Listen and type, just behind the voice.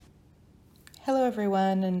Hello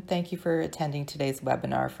everyone, and thank you for attending today's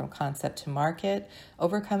webinar From Concept to Market,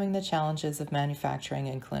 Overcoming the Challenges of Manufacturing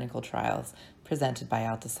and Clinical Trials, presented by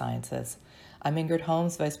Alta Sciences. I'm Ingrid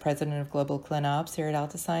Holmes, Vice President of Global ClinOps here at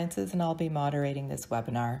Alta Sciences, and I'll be moderating this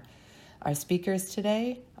webinar. Our speakers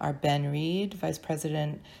today are Ben Reed, Vice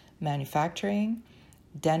President Manufacturing,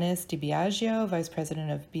 Dennis DiBiagio, Vice President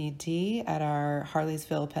of BD at our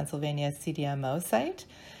Harleysville, Pennsylvania CDMO site,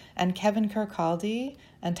 and Kevin Kirkcaldy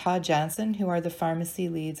and Todd Jansen, who are the pharmacy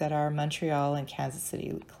leads at our Montreal and Kansas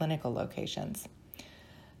City clinical locations.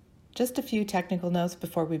 Just a few technical notes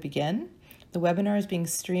before we begin. The webinar is being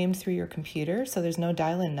streamed through your computer, so there's no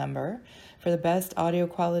dial-in number. For the best audio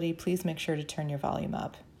quality, please make sure to turn your volume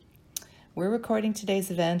up. We're recording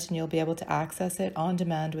today's event, and you'll be able to access it on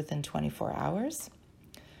demand within 24 hours.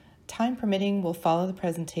 Time permitting, we'll follow the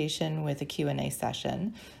presentation with a Q&A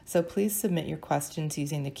session, so please submit your questions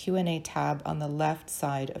using the Q&A tab on the left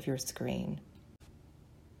side of your screen.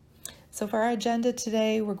 So for our agenda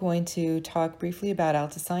today, we're going to talk briefly about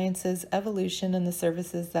Alta Sciences' evolution and the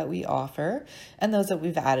services that we offer, and those that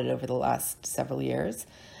we've added over the last several years.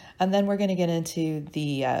 And then we're going to get into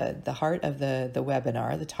the heart of the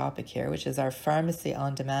webinar, the topic here, which is our pharmacy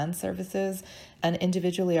on-demand services, and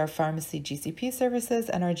individually our pharmacy GCP services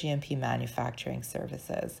and our GMP manufacturing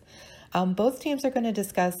services. Both teams are going to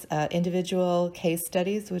discuss individual case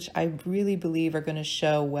studies, which I really believe are going to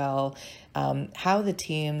show well how the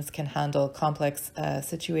teams can handle complex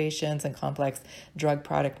situations and complex drug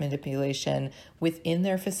product manipulation within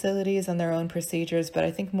their facilities and their own procedures, but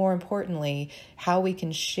I think more importantly, how we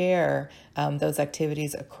can share those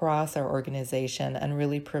activities across our organization and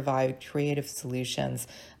really provide creative solutions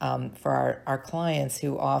for our clients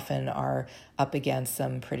who often are up against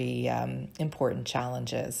some pretty important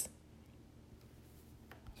challenges.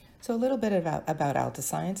 So a little bit about Alta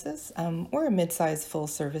Sciences. We're a mid-sized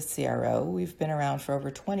full-service CRO. We've been around for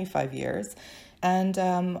over 25 years.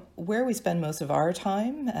 And where we spend most of our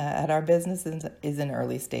time at our business is in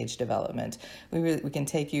early stage development. We can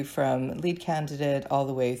take you from lead candidate all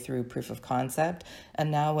the way through proof of concept.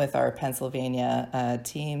 And now with our Pennsylvania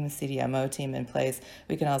CDMO team in place,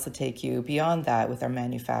 we can also take you beyond that with our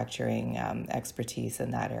manufacturing expertise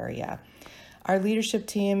in that area. Our leadership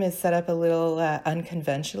team is set up a little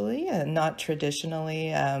unconventionally, not traditionally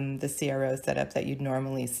the CRO setup that you'd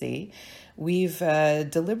normally see. We've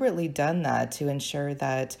deliberately done that to ensure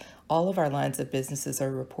that all of our lines of businesses are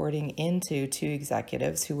reporting into two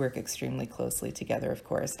executives who work extremely closely together, of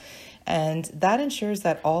course. And that ensures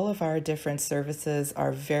that all of our different services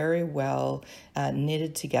are very well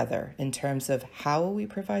knitted together in terms of how we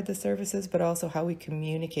provide the services, but also how we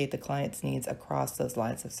communicate the client's needs across those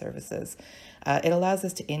lines of services. It allows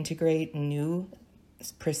us to integrate new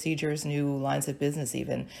procedures, new lines of business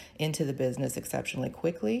even, into the business exceptionally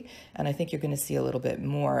quickly. And I think you're going to see a little bit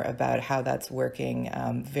more about how that's working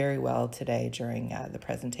very well today during the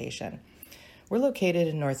presentation. We're located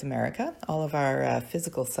in North America. All of our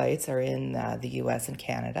physical sites are in the US and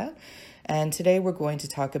Canada. And today we're going to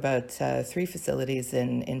talk about three facilities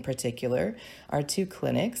in particular. Our two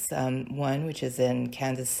clinics, one which is in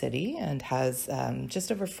Kansas City and has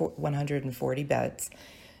just over 140 beds,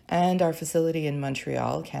 and our facility in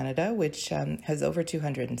Montreal, Canada, which has over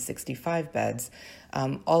 265 beds,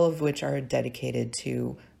 all of which are dedicated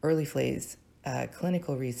to early phase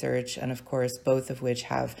clinical research, and of course, both of which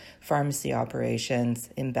have pharmacy operations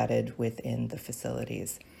embedded within the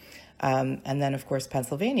facilities. And then, of course,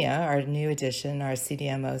 Pennsylvania, our new addition, our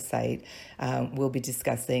CDMO site, will be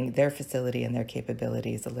discussing their facility and their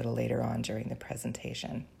capabilities a little later on during the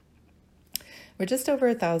presentation. We're just over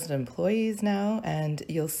 1,000 employees now, and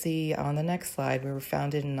you'll see on the next slide, we were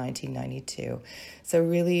founded in 1992. So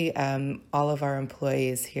really, all of our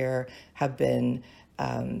employees here have been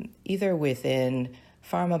either within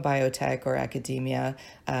pharma, biotech, or academia,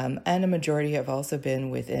 and a majority have also been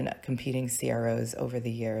within competing CROs over the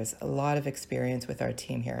years. A lot of experience with our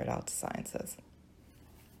team here at Alta Sciences.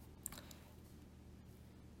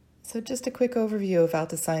 So just a quick overview of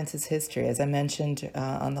Alta Sciences' history. As I mentioned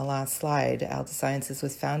on the last slide, Alta Sciences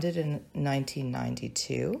was founded in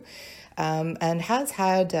 1992 and has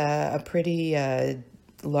had a pretty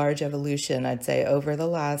large evolution, I'd say, over the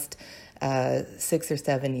last 6 or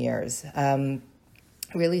 7 years.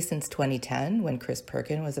 Really since 2010, when Chris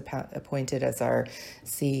Perkin was appointed as our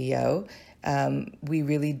CEO, we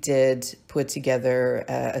really did put together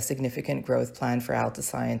a significant growth plan for Alta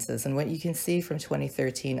Sciences. And what you can see from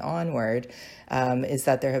 2013 onward is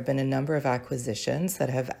that there have been a number of acquisitions that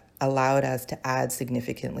have allowed us to add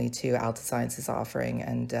significantly to Altascience's offering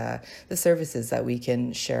and the services that we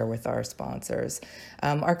can share with our sponsors.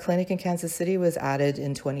 Our clinic in Kansas City was added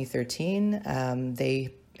in 2013.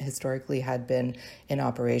 They historically had been in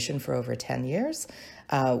operation for over 10 years.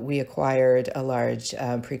 We acquired a large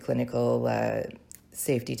preclinical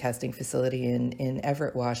safety testing facility in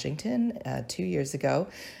Everett, Washington, 2 years ago.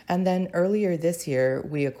 And then earlier this year,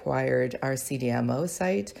 we acquired our CDMO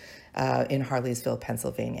site in Harleysville,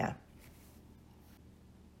 Pennsylvania.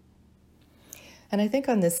 And I think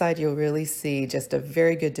on this side, you'll really see just a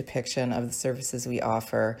very good depiction of the services we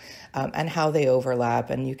offer and how they overlap.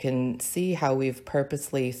 And you can see how we've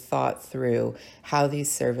purposely thought through how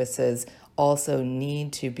these services also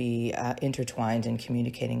need to be intertwined and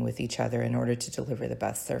communicating with each other in order to deliver the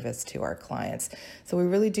best service to our clients. So we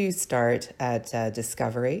really do start at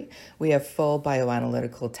discovery. We have full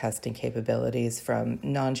bioanalytical testing capabilities from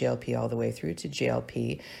non-GLP all the way through to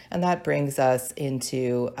GLP, and that brings us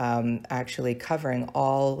into actually covering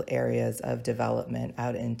all areas of development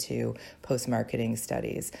out into post-marketing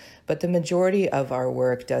studies. But the majority of our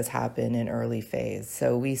work does happen in early phase.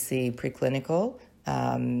 So we see preclinical,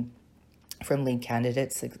 from lead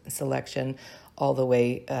candidate selection all the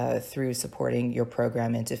way through supporting your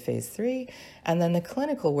program into phase 3. And then the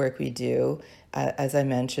clinical work we do, as I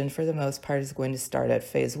mentioned, for the most part is going to start at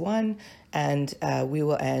phase 1, and we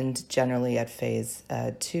will end generally at phase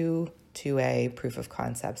 2A proof of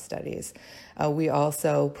concept studies. We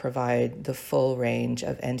also provide the full range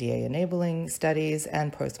of NDA enabling studies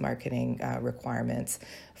and post-marketing requirements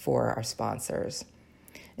for our sponsors.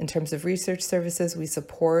 In terms of research services, we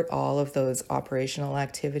support all of those operational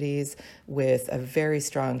activities with a very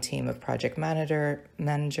strong team of project managers,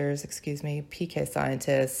 PK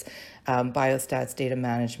scientists, biostats, data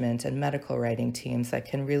management, and medical writing teams that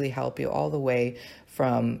can really help you all the way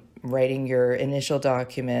from writing your initial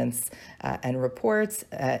documents and reports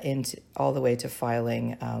all the way to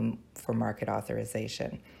filing for market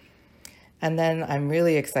authorization. And then I'm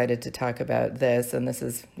really excited to talk about this, and this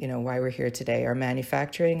is, why we're here today, our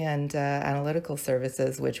manufacturing and analytical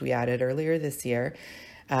services, which we added earlier this year.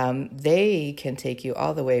 They can take you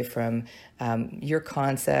all the way from your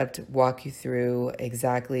concept, walk you through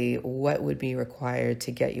exactly what would be required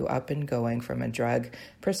to get you up and going from a drug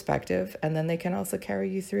perspective, and then they can also carry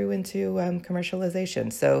you through into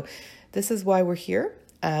commercialization. So this is why we're here,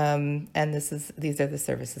 and these are the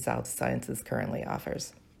services Altasciences currently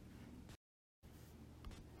offers.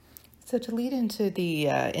 So to lead into the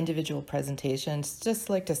individual presentations, just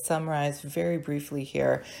like to summarize very briefly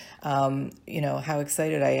here, how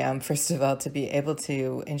excited I am, first of all, to be able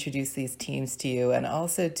to introduce these teams to you, and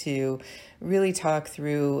also to really talk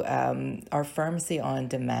through our pharmacy on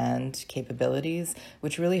demand capabilities,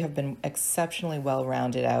 which really have been exceptionally well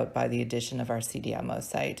rounded out by the addition of our CDMO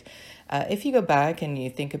site. If you go back and you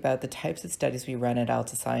think about the types of studies we run at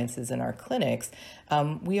Altasciences in our clinics,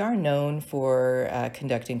 we are known for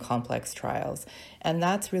conducting complex trials. And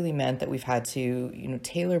that's really meant that we've had to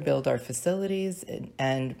tailor build our facilities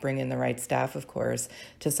and bring in the right staff, of course,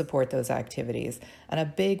 to support those activities. And a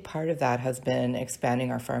big part of that has been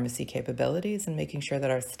expanding our pharmacy capabilities and making sure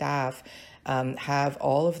that our staff have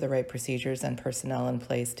all of the right procedures and personnel in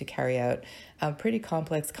place to carry out pretty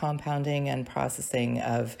complex compounding and processing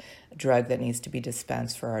of drug that needs to be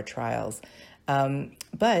dispensed for our trials.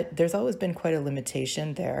 But there's always been quite a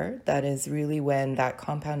limitation there. That is really when that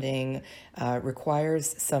compounding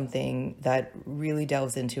requires something that really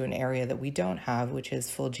delves into an area that we don't have, which is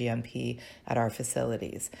full GMP at our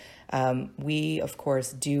facilities. We, of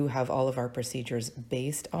course, do have all of our procedures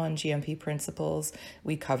based on GMP principles.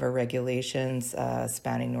 We cover regulations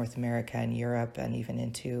spanning North America and Europe and even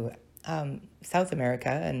into South America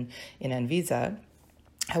and in Anvisa.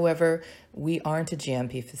 However, we aren't a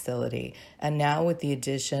GMP facility. And now with the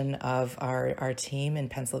addition of our team in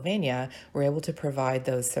Pennsylvania, we're able to provide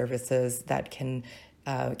those services that can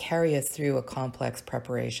carry us through a complex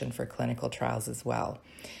preparation for clinical trials as well.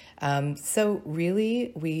 So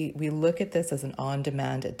really, we look at this as an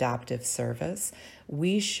on-demand adaptive service.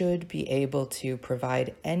 We should be able to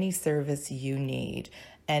provide any service you need,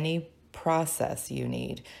 any process you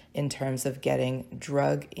need in terms of getting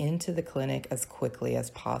drug into the clinic as quickly as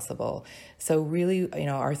possible. So really,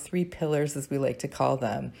 our 3 pillars, as we like to call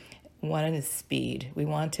them. One is speed. We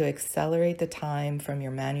want to accelerate the time from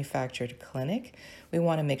your manufacturer to clinic. We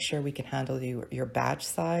want to make sure we can handle your batch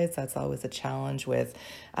size. That's always a challenge with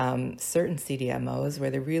certain CDMOs where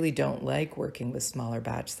they really don't like working with smaller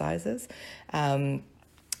batch sizes.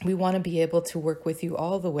 We want to be able to work with you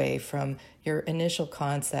all the way from your initial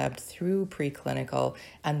concept through preclinical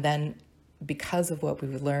and then because of what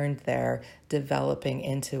we've learned there, developing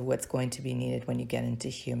into what's going to be needed when you get into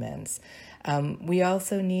humans. We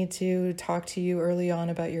also need to talk to you early on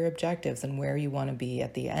about your objectives and where you want to be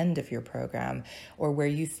at the end of your program, or where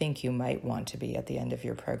you think you might want to be at the end of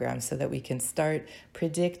your program, so that we can start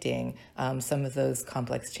predicting some of those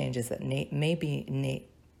complex changes that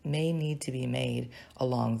may need to be made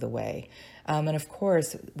along the way. And of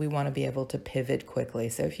course, we want to be able to pivot quickly.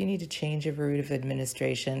 So if you need to change a route of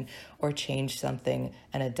administration or change something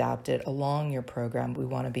and adapt it along your program, we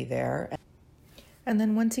want to be there. And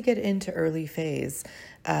then once you get into early phase,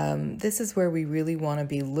 this is where we really want to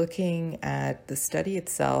be looking at the study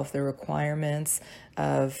itself, the requirements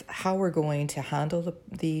of how we're going to handle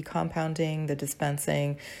the compounding, the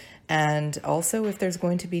dispensing, and also if there's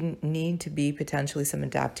going to be need to be potentially some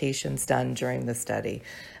adaptations done during the study.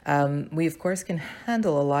 We, of course, can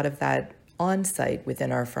handle a lot of that on site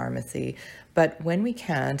within our pharmacy, but when we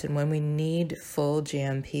can't and when we need full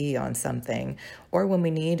GMP on something, or when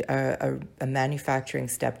we need a manufacturing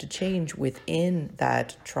step to change within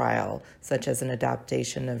that trial, such as an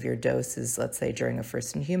adaptation of your doses, let's say during a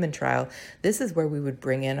first in human trial, this is where we would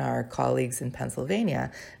bring in our colleagues in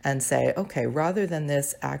Pennsylvania and say, okay, rather than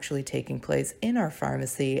this actually taking place in our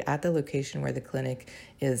pharmacy at the location where the clinic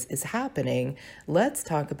is happening, let's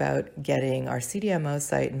talk about getting our CDMO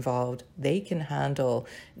site involved. They can handle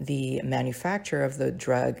the manufacture of the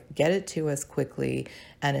drug, get it to us quickly,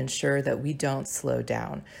 and ensure that we don't slow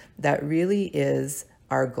down. That really is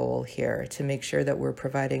our goal here, to make sure that we're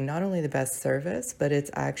providing not only the best service, but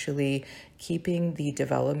it's actually keeping the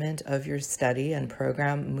development of your study and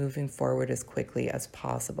program moving forward as quickly as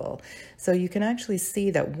possible. So you can actually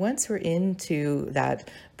see that once we're into that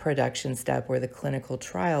production step or the clinical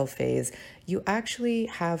trial phase, you actually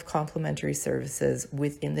have complementary services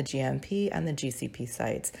within the GMP and the GCP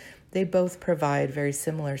sites. They both provide very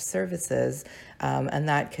similar services, and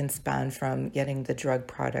that can span from getting the drug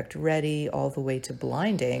product ready all the way to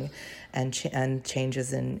blinding and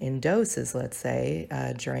changes in doses, let's say,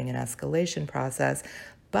 during an escalation process.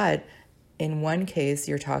 But in one case,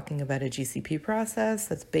 you're talking about a GCP process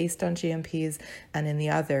that's based on GMPs, and in the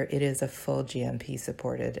other, it is a full GMP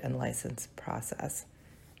supported and licensed process.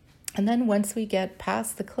 And then once we get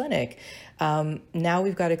past the clinic, now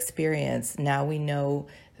we've got experience. Now we know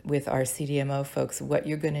with our CDMO folks what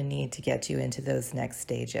you're going to need to get you into those next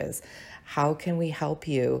stages. How can we help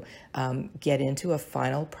you get into a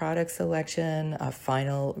final product selection, a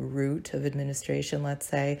final route of administration, let's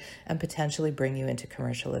say, and potentially bring you into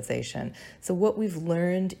commercialization? So what we've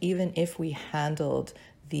learned, even if we handled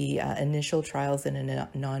the initial trials in a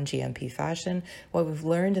non-GMP fashion, what we've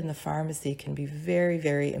learned in the pharmacy can be very,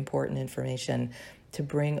 very important information to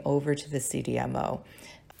bring over to the CDMO.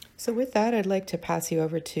 So with that, I'd like to pass you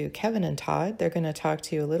over to Kevin and Todd. They're going to talk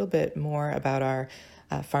to you a little bit more about our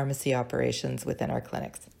pharmacy operations within our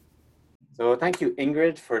clinics. So thank you,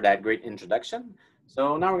 Ingrid, for that great introduction.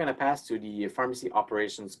 So now we're going to pass to the pharmacy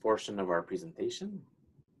operations portion of our presentation.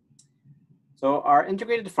 So our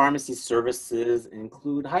integrated pharmacy services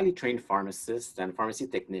include highly trained pharmacists and pharmacy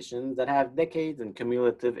technicians that have decades and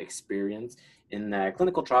cumulative experience in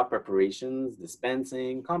clinical trial preparations,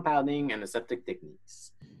 dispensing, compounding, and aseptic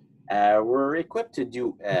techniques. We're equipped to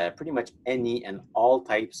do pretty much any and all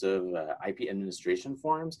types of IP administration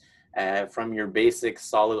forms, from your basic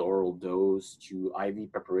solid oral dose to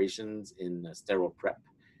IV preparations in sterile prep,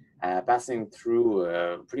 passing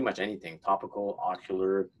through pretty much anything, topical,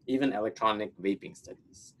 ocular, even electronic vaping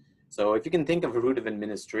studies. So if you can think of a route of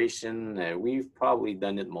administration, we've probably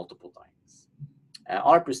done it multiple times.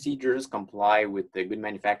 Our procedures comply with the good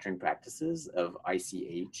manufacturing practices of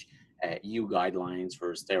ICH, EU guidelines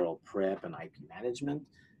for sterile prep and IP management,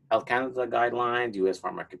 Health Canada guidelines, US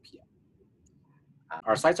Pharmacopoeia.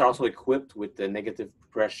 Our sites are also equipped with the negative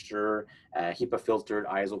pressure, HEPA filtered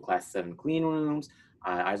ISO class 7 clean rooms,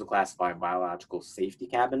 ISO class 5 biological safety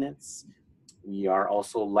cabinets. We are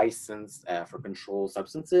also licensed for controlled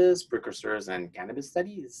substances, precursors, and cannabis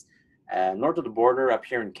studies. North of the border, up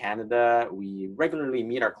here in Canada, we regularly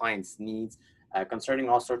meet our clients' needs concerning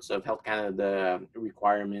all sorts of Health Canada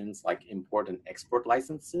requirements like import and export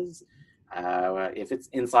licenses. If it's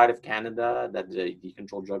inside of Canada that the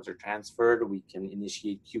controlled drugs are transferred, we can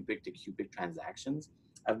initiate cubic to cubic transactions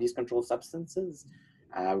of these controlled substances.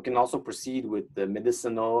 We can also proceed with the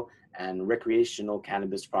medicinal and recreational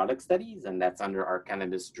cannabis product studies, and that's under our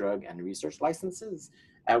cannabis drug and research licenses.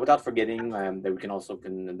 Without forgetting that we can also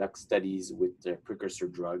conduct studies with precursor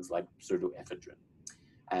drugs like pseudoephedrine.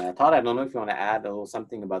 Todd, I don't know if you want to add a little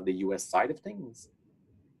something about the US side of things.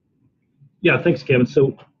 Yeah, thanks, Kevin.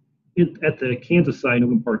 So at the Kansas site,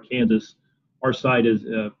 Oakland Park, Kansas, our site is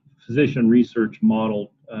physician research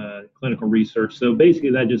model, clinical research. So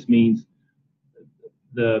basically that just means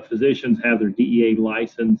the physicians have their DEA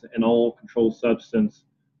license, and all controlled substance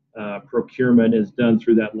procurement is done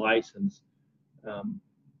through that license.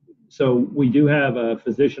 So we do have a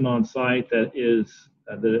physician on site that is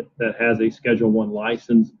that has a Schedule I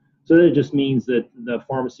license. So that just means that the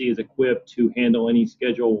pharmacy is equipped to handle any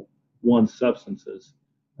Schedule I substances.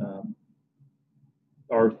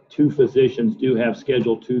 Our two physicians do have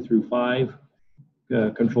Schedule II through V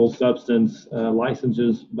controlled substance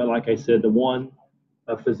licenses, but like I said, the one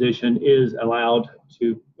physician is allowed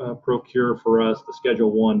to procure for us the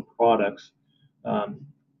Schedule I products.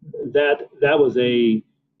 That was a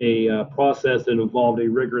process that involved a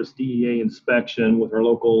rigorous DEA inspection with our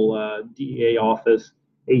local DEA office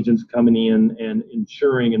agents coming in and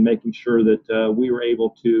ensuring and making sure that we were able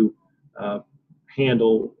to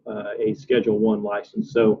handle a Schedule I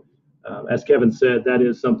license. So as Kevin said, that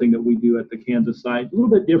is something that we do at the Kansas site. A little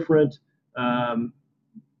bit different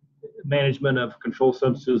management of controlled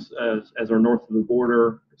substances as our north of the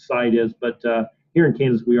border site is, but here in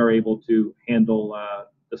Kansas we are able to handle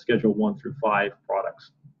the Schedule I through V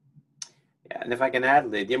products. Yeah, and if I can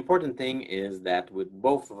add, the important thing is that with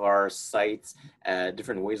both of our sites,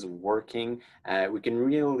 different ways of working, we can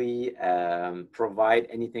really provide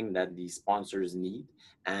anything that the sponsors need.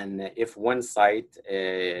 And if one site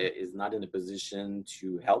is not in a position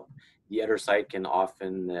to help, the other site can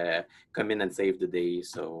often come in and save the day.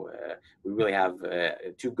 So we really have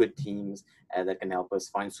two good teams that can help us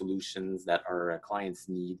find solutions that our clients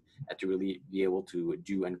need to really be able to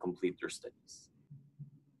do and complete their studies.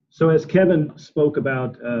 So as Kevin spoke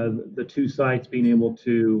about the two sites being able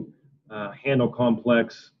to handle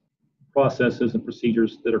complex processes and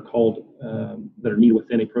procedures that are called that are needed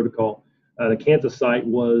within a protocol, the Kansas site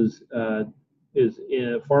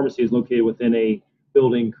pharmacy is located within a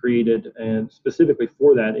building created and specifically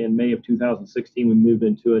for that. In May of 2016, we moved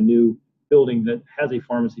into a new building that has a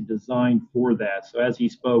pharmacy designed for that. So as he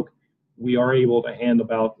spoke, we are able to handle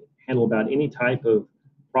about any type of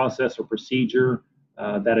process or procedure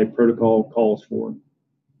that a protocol calls for.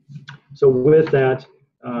 So with that,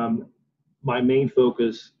 my main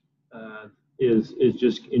focus is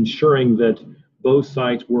just ensuring that both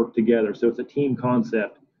sites work together. So it's a team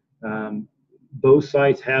concept. Both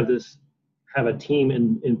sites have a team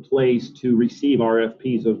in place to receive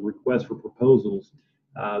RFPs, those requests for proposals.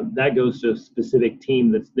 That goes to a specific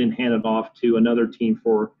team that's then handed off to another team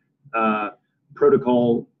for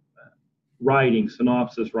protocol writing,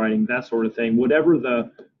 synopsis writing, that sort of thing. Whatever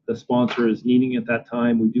the sponsor is needing at that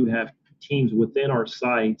time, we do have teams within our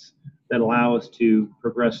sites that allow us to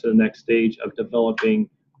progress to the next stage of developing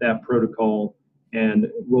that protocol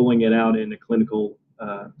and rolling it out in a clinical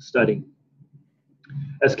study.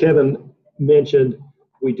 As Kevin mentioned,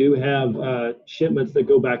 we do have shipments that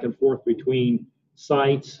go back and forth between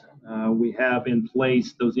sites. We have in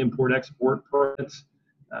place those import-export permits.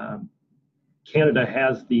 Canada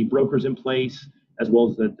has the brokers in place as well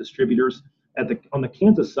as the distributors. On the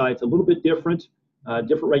Kansas side, it's a little bit different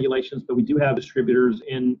regulations, but we do have distributors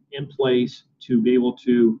in place to be able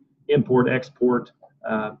to import, export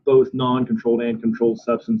both non-controlled and controlled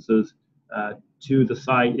substances to the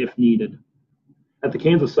site if needed. At the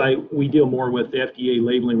Kansas site, we deal more with the FDA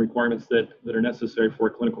labeling requirements that are necessary for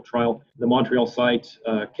a clinical trial. The Montreal site,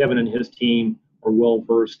 Kevin and his team are well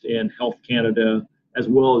versed in Health Canada as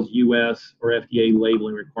well as US or FDA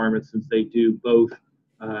labeling requirements, since they do both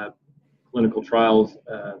clinical trials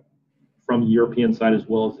from the European side as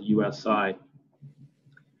well as the US side.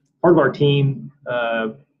 Part of our team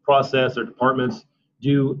process or departments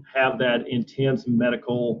do have that intense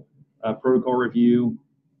medical protocol review,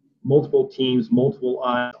 multiple teams, multiple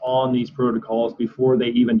eyes on these protocols before they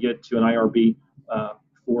even get to an IRB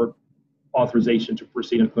for authorization to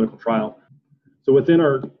proceed in a clinical trial. So within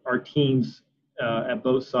our teams at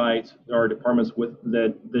both sites, there are departments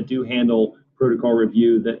that do handle protocol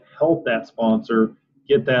review that help that sponsor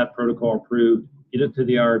get that protocol approved, get it to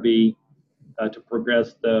the IRB to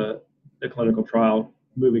progress the clinical trial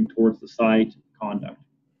moving towards the site conduct.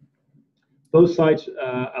 Both sites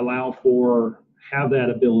have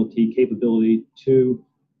that capability to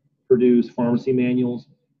produce pharmacy manuals.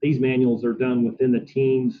 These manuals are done within the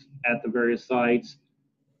teams at the various sites.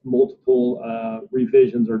 Multiple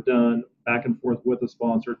revisions are done back and forth with the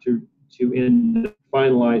sponsor to end the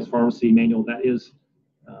finalized pharmacy manual that is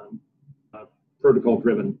protocol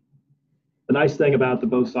driven. The nice thing about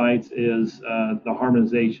both sites is the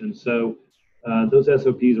harmonization. So those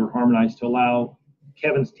SOPs are harmonized to allow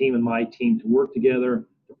Kevin's team and my team to work together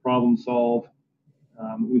to problem solve.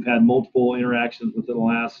 We've had multiple interactions within the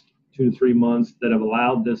last 2 to 3 months that have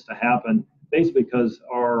allowed this to happen, basically because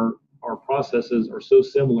our processes are so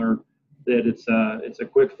similar that it's a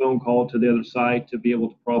quick phone call to the other side to be able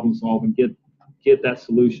to problem solve and get that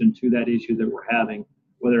solution to that issue that we're having,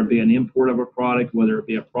 whether it be an import of a product, whether it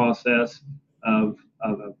be a process of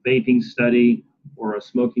a vaping study or a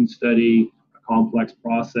smoking study, a complex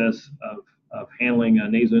process of handling a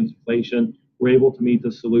nasal insufflation. We're able to meet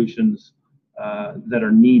the solutions that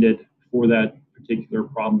are needed for that particular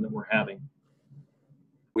problem that we're having.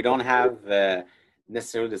 We don't have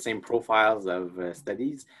necessarily the same profiles of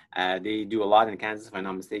studies. They do a lot in Kansas, if I'm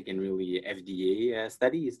not mistaken, really FDA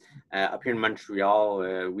studies. Up here in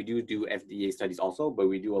Montreal, we do FDA studies also, but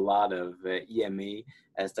we do a lot of EMA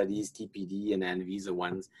studies, TPD and ANVISA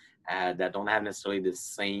ones that don't have necessarily the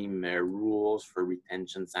same rules for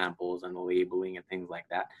retention samples and labeling and things like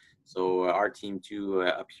that. So our team too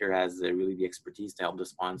up here has really the expertise to help the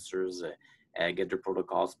sponsors get their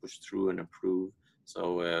protocols pushed through and approved.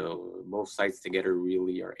 So both sites together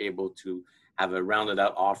really are able to have a rounded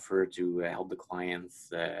out offer to help the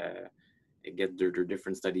clients get their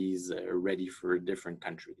different studies ready for different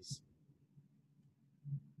countries.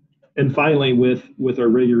 And finally, with our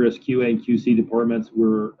rigorous QA and QC departments,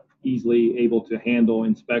 we're easily able to handle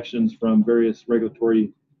inspections from various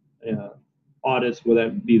regulatory audits, whether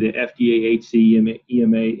that be the FDA, HC,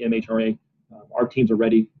 EMA, MHRA. Our teams are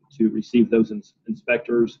ready to receive those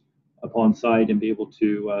inspectors upon site and be able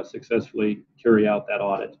to successfully carry out that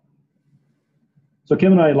audit. So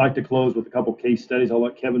Kevin and I'd like to close with a couple case studies. I'll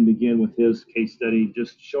let Kevin begin with his case study,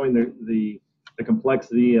 just showing the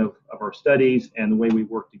complexity of our studies and the way we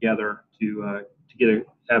work together to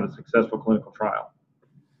have a successful clinical trial.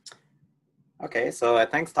 Okay, so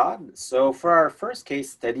thanks, Todd. So for our first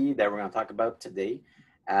case study that we're going to talk about today,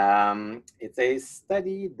 it's a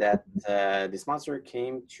study that the sponsor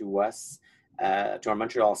came to us to our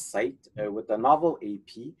Montreal site with a novel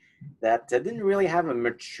AP that didn't really have a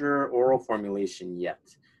mature oral formulation yet.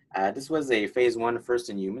 This was a phase 1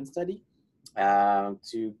 first-in-human study.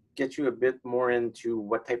 To get you a bit more into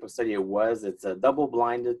what type of study it was, it's a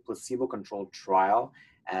double-blinded, placebo-controlled trial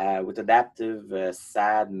with adaptive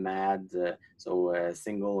SAD, MAD, so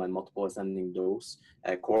single and multiple ascending dose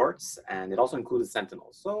cohorts, and it also included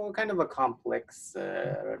sentinels. So kind of a complex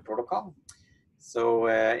protocol. So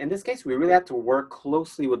in this case, we really had to work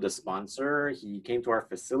closely with the sponsor. He came to our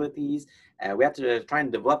facilities. We had to try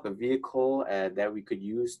and develop a vehicle that we could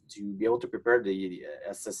use to be able to prepare the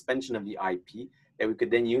suspension of the IP that we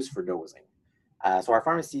could then use for dosing. So our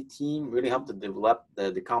pharmacy team really helped to develop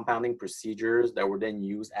the compounding procedures that were then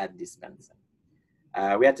used at dispensing.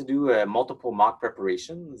 We had to do multiple mock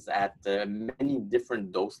preparations at many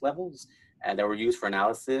different dose levels that were used for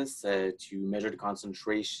analysis to measure the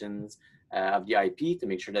concentrations of the IP to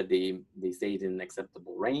make sure that they stayed in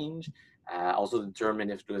acceptable range. Also determine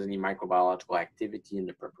if there was any microbiological activity in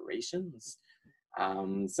the preparations.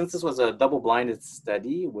 Since this was a double-blinded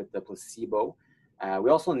study with the placebo, we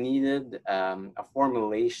also needed a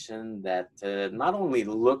formulation that not only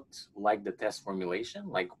looked like the test formulation,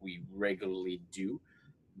 like we regularly do,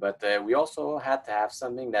 but we also had to have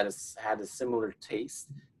something that had a similar taste,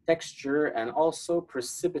 texture, and also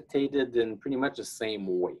precipitated in pretty much the same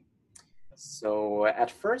way. So at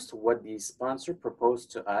first, what the sponsor proposed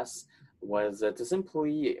to us was to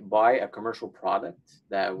simply buy a commercial product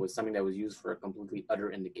that was something that was used for a completely other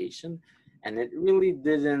indication. And it really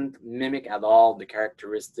didn't mimic at all the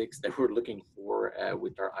characteristics that we're looking for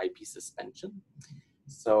with our IP suspension.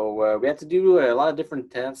 So we had to do a lot of different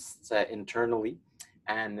tests internally.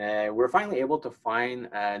 And we're finally able to find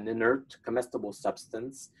an inert comestible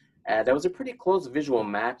substance that was a pretty close visual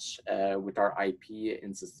match with our IP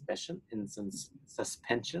in suspension,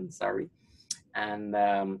 and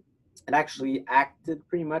it actually acted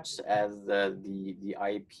pretty much as the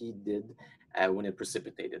IP did when it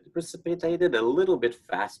precipitated. It precipitated a little bit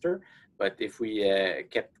faster, but if we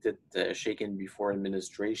kept it shaken before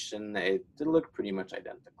administration, it looked pretty much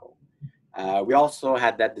identical. We also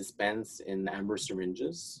had that dispensed in amber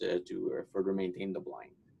syringes to further maintain the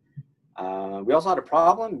blind. We also had a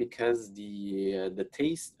problem because the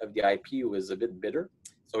taste of the IP was a bit bitter.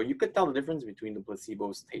 So you could tell the difference between the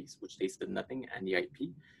placebo's taste, which tasted nothing, and the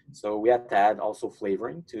IP. So we had to add also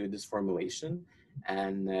flavoring to this formulation.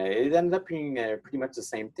 And it ended up being pretty much the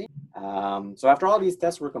same thing. So after all these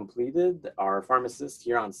tests were completed, our pharmacist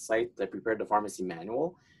here on site prepared the pharmacy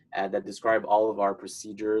manual that described all of our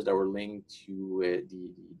procedures that were linked to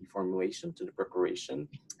the formulation, to the preparation,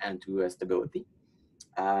 and to stability.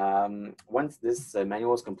 Once this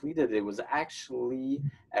manual was completed, it was actually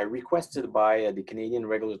requested by the Canadian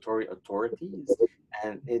regulatory authorities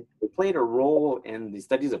and it played a role in the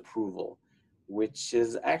study's approval, which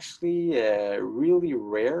is actually really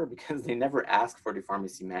rare because they never asked for the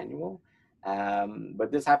pharmacy manual.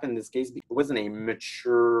 But this happened in this case because it wasn't a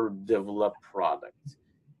mature, developed product.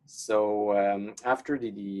 So after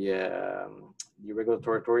the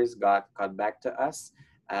regulatory authorities got back to us,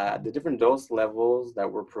 the different dose levels that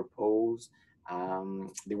were proposed,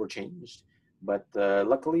 they were changed. But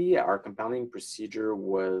luckily, our compounding procedure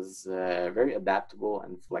was very adaptable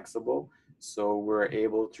and flexible. So we're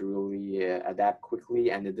able to really adapt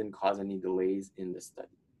quickly, and it didn't cause any delays in the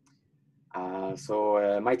study.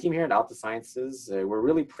 So my team here at Alta Sciences, we're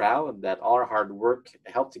really proud that all our hard work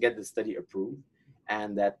helped to get the study approved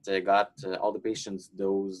and that got all the patients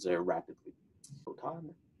dosed rapidly. So Todd?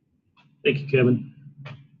 Thank you, Kevin.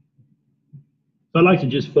 So I'd like to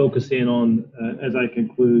just focus in on, as I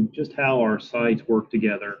conclude, just how our sites work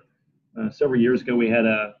together. Several years ago, we had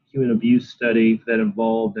a human abuse study that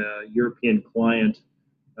involved a European client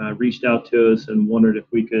reached out to us and wondered if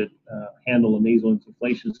we could handle a nasal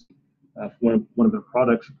insufflation for one of their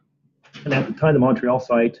products. And at the time, the Montreal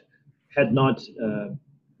site had not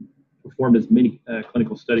performed as many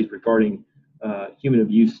clinical studies regarding human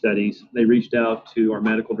abuse studies. They reached out to our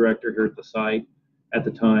medical director here at the site at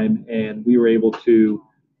the time, and we were able to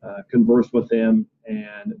converse with them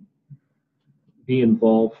and be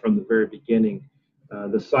involved from the very beginning.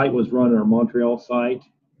 The site was run on our Montreal site,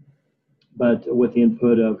 but with the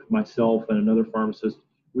input of myself and another pharmacist,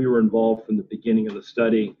 we were involved from the beginning of the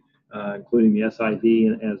study, including the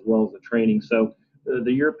SIV as well as the training. So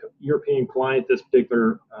the European client, this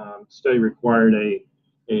particular study required a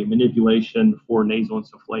manipulation for nasal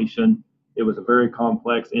insufflation. It was a very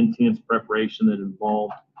complex, intense preparation that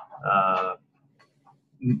involved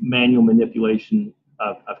manual manipulation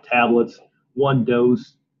of tablets. One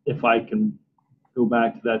dose, if I can go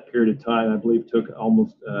back to that period of time, I believe took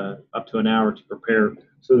almost up to an hour to prepare.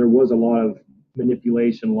 So there was a lot of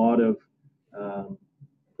manipulation, a lot of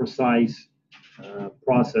precise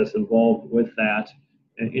process involved with that,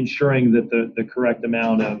 ensuring that the correct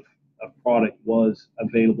amount of product was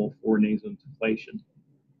available for nasal insufflation.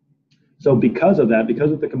 So because of that,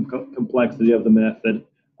 because of the complexity of the method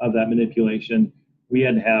of that manipulation, we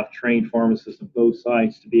had to have trained pharmacists of both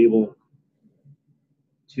sites to be able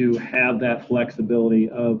to have that flexibility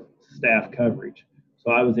of staff coverage.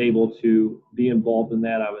 So I was able to be involved in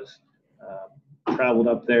that. I was traveled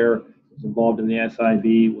up there, was involved in the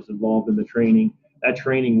SIV, was involved in the training. That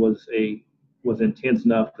training was intense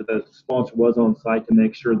enough that the sponsor was on site to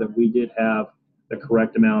make sure that we did have the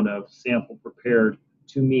correct amount of sample prepared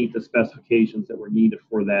to meet the specifications that were needed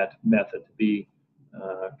for that method to be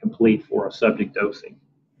complete for a subject dosing.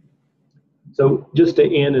 So just to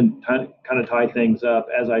end and kind of tie things up,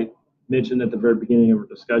 as I mentioned at the very beginning of our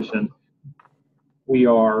discussion, we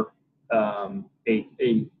are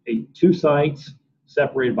two sites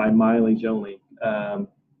separated by mileage only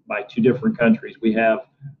by two different countries. We have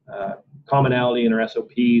commonality in our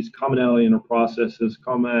SOPs, commonality in our processes,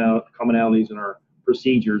 commonalities in our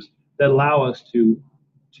procedures that allow us to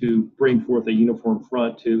bring forth a uniform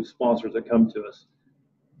front to sponsors that come to us.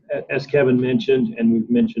 As Kevin mentioned, and we've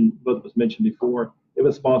mentioned, both of us mentioned before, if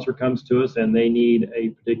a sponsor comes to us and they need a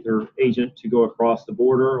particular agent to go across the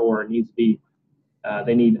border, or it needs to be,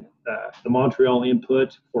 they need the Montreal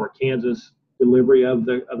input for Kansas delivery of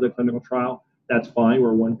the clinical trial, that's fine.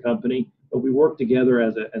 We're one company, but we work together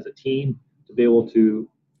as a team to be able to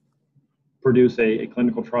produce a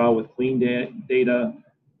clinical trial with clean data,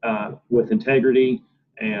 with integrity,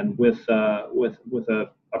 and with a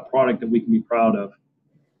product that we can be proud of.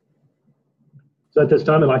 So at this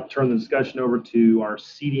time, I'd like to turn the discussion over to our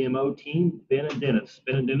CDMO team, Ben and Dennis.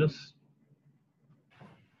 Ben and Dennis.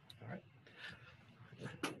 All right.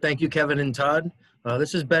 Thank you, Kevin and Todd.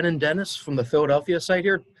 This is Ben and Dennis from the Philadelphia site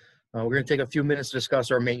here. We're going to take a few minutes to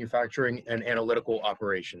discuss our manufacturing and analytical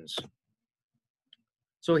operations.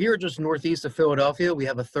 So here, just northeast of Philadelphia, we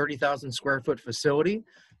have a 30,000 square foot facility.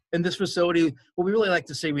 In this facility, what we really like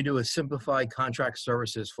to say we do is simplify contract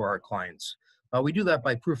services for our clients. We do that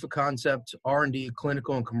by proof of concept, R&D,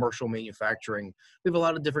 clinical and commercial manufacturing. We have a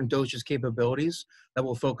lot of different dosage capabilities that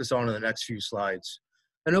we'll focus on in the next few slides.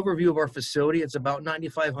 An overview of our facility, it's about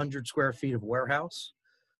 9,500 square feet of warehouse,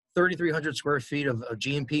 3,300 square feet of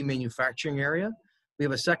GMP manufacturing area. We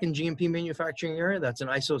have a second GMP manufacturing area that's an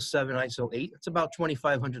ISO 7, ISO 8. It's about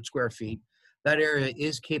 2,500 square feet. That area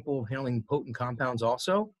is capable of handling potent compounds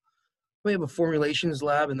also. We have a formulations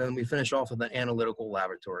lab, and then we finish off with an analytical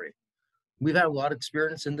laboratory. We've had a lot of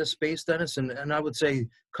experience in this space, Dennis, and I would say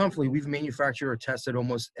comfortably we've manufactured or tested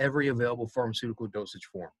almost every available pharmaceutical dosage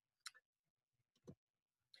form.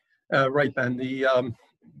 Right, Ben.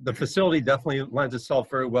 The facility definitely lends itself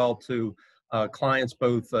very well to clients,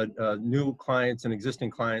 both new clients and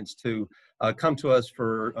existing clients, to come to us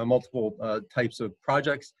for multiple types of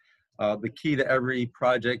projects. The key to every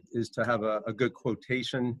project is to have a good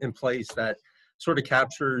quotation in place that sort of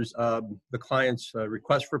captures the client's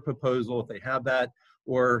request for proposal, if they have that,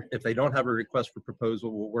 or if they don't have a request for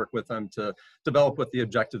proposal, we'll work with them to develop what the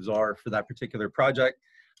objectives are for that particular project.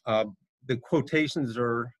 The quotations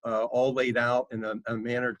are all laid out in a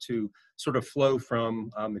manner to sort of flow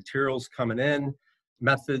from materials coming in,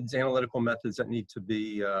 methods, analytical methods that need to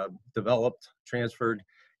be developed, transferred,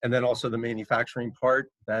 and then also the manufacturing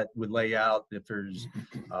part that would lay out if there's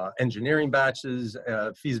engineering batches,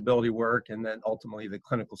 feasibility work, and then ultimately the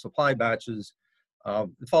clinical supply batches,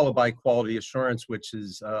 followed by quality assurance, which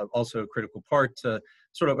is also a critical part to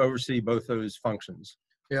sort of oversee both those functions.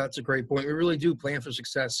 Yeah, that's a great point. We really do plan for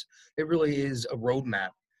success. It really is a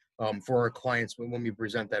roadmap for our clients when we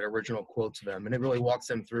present that original quote to them, and it really walks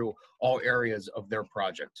them through all areas of their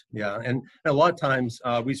project. Yeah, and a lot of times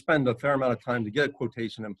we spend a fair amount of time to get a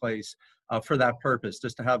quotation in place for that purpose,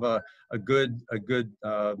 just to have a good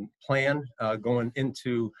plan going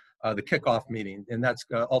into the kickoff meeting, and that's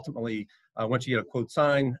ultimately once you get a quote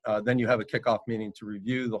signed, then you have a kickoff meeting to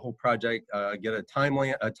review the whole project, get a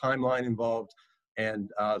timeline involved,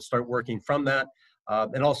 and start working from that.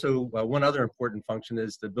 And also one other important function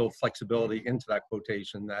is to build flexibility into that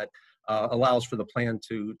quotation that allows for the plan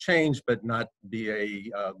to change, but not be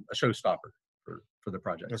a showstopper for the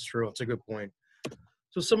project. That's true. That's a good point.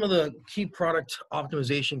 So some of the key product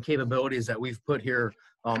optimization capabilities that we've put here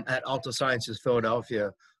at Alta Sciences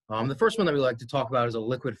Philadelphia. The first one that we like to talk about is a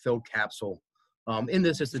liquid filled capsule. In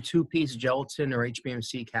this, it's the 2-piece gelatin or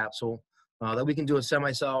HPMC capsule that we can do a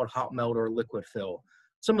semi-solid, hot melt, or liquid fill.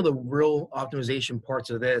 Some of the real optimization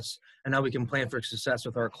parts of this and how we can plan for success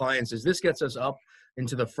with our clients is this gets us up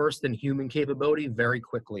into the first in human capability very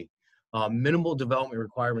quickly. Minimal development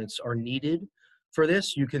requirements are needed for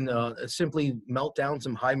this. You can simply melt down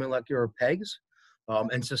some high molecular pegs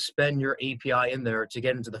and suspend your API in there to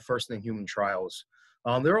get into the first in human trials.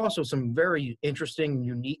 There are also some very interesting,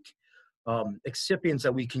 unique excipients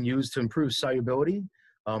that we can use to improve solubility.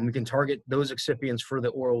 We can target those excipients for the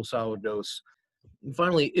oral solid dose. And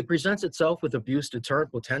finally, it presents itself with abuse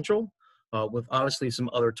deterrent potential with obviously some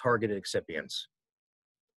other targeted excipients.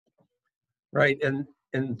 Right, and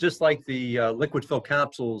just like the liquid fill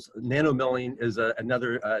capsules, nanomilling is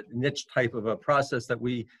another niche type of a process that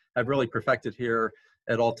we have really perfected here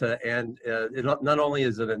at Alta. And not only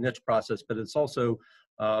is it a niche process, but it's also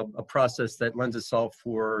a process that lends itself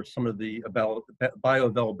for some of the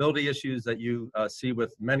bioavailability issues that you see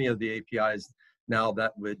with many of the APIs now,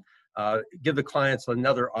 that would give the clients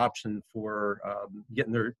another option for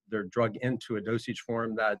getting their drug into a dosage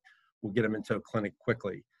form that will get them into a clinic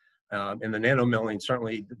quickly. And the nanomilling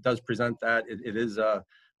certainly does present that. It is a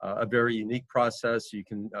very unique process. You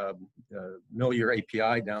can mill your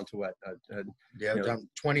API down to what? Down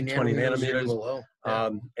 20 nanometers below.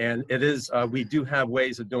 And it is, we do have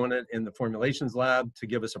ways of doing it in the formulations lab to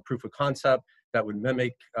give us a proof of concept that would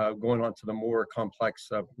mimic going on to the more complex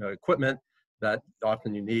equipment that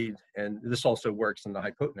often you need. And this also works in the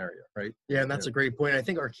high potent area, right? Yeah, and that's a great point. I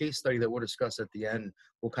think our case study that we'll discuss at the end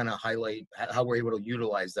will kind of highlight how we're able to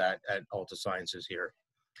utilize that at Alta Sciences here.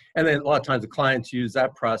 And then a lot of times the clients use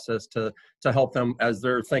that process to help them as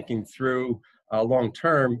they're thinking through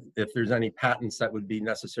long-term, if there's any patents that would be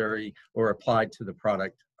necessary or applied to the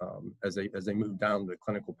product as they move down the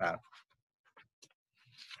clinical path.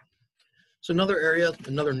 So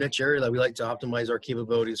another niche area that we like to optimize our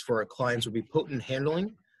capabilities for our clients would be potent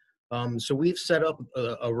handling. So we've set up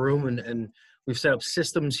a room and we've set up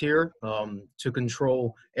systems here to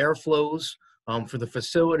control airflows for the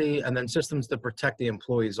facility, and then systems to protect the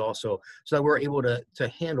employees also, so that we're able to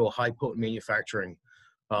handle high potent manufacturing.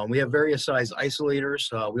 We have various size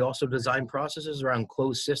isolators. We also design processes around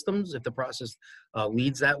closed systems if the process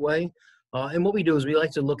leads that way. And what we do is we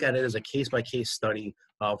like to look at it as a case-by-case study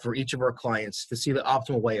for each of our clients to see the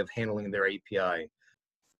optimal way of handling their API.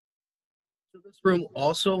 So this room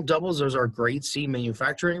also doubles as our grade C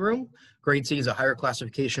manufacturing room. Grade C is a higher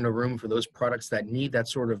classification of room for those products that need that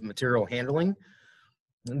sort of material handling.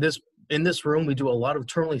 In this room, we do a lot of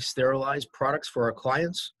terminally sterilized products for our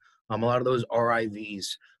clients. A lot of those RIVs.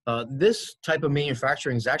 This type of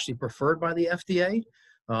manufacturing is actually preferred by the FDA.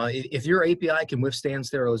 If your API can withstand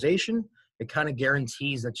sterilization, it kind of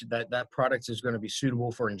guarantees that product is going to be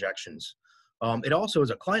suitable for injections. It also is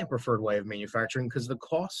a client preferred way of manufacturing because the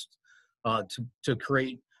cost to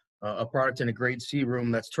create A product in a grade C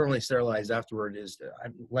room that's terminally sterilized afterward is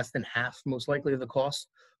less than half, most likely, of the cost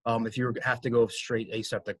if you have to go straight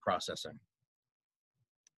aseptic processing.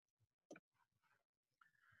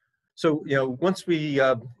 So, once we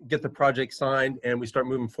get the project signed and we start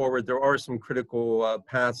moving forward, there are some critical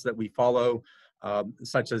paths that we follow,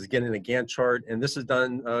 such as getting a Gantt chart. And this is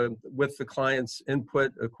done with the client's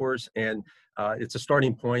input, of course, and it's a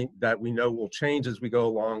starting point that we know will change as we go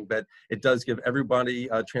along, but it does give everybody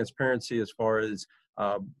transparency as far as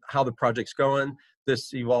how the project's going.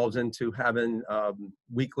 This evolves into having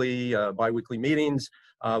weekly, bi-weekly meetings,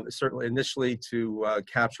 certainly initially to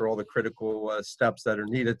capture all the critical steps that are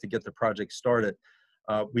needed to get the project started.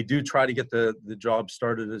 We do try to get the job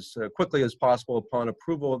started as quickly as possible upon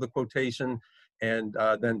approval of the quotation, and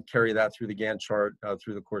then carry that through the Gantt chart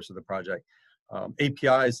through the course of the project.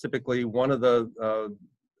 API is typically one of the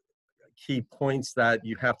key points that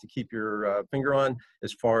you have to keep your finger on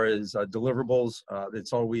as far as deliverables.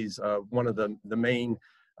 It's always one of the main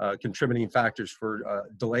contributing factors for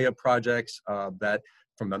delay of projects that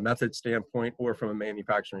from a method standpoint or from a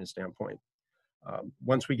manufacturing standpoint.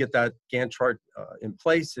 Once we get that Gantt chart in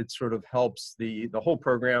place, it sort of helps the whole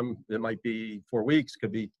program. It might be 4 weeks,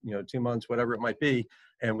 could be 2 months, whatever it might be,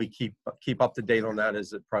 and we keep up to date on that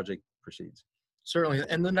as the project proceeds. Certainly,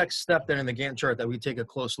 and the next step then in the Gantt chart that we take a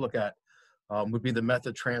close look at would be the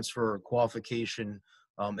method transfer, qualification,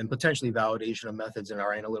 and potentially validation of methods in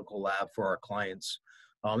our analytical lab for our clients.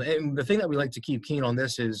 And the thing that we like to keep keen on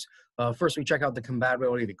this is, first we check out the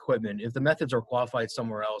compatibility of the equipment. If the methods are qualified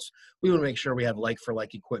somewhere else, we want to make sure we have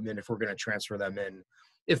like-for-like equipment if we're going to transfer them in.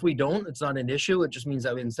 If we don't, it's not an issue. It just means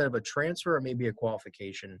that instead of a transfer, it may be a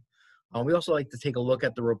qualification. We also like to take a look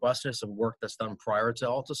at the robustness of work that's done prior to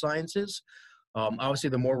Alta Sciences. Obviously,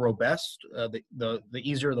 the more robust, the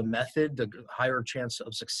easier the method, the higher chance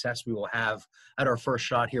of success we will have at our first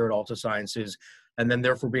shot here at Alta Sciences, and then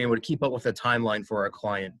therefore being able to keep up with the timeline for our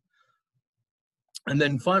client. And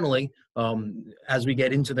then finally, as we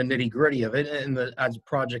get into the nitty-gritty of it, and as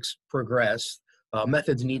projects progress,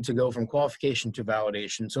 methods need to go from qualification to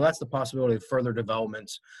validation. So that's the possibility of further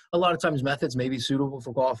developments. A lot of times methods may be suitable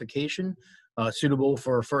for qualification, suitable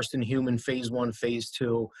for first-in-human phase 1, phase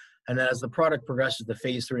 2, and as the product progresses to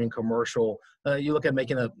phase 3 and commercial, you look at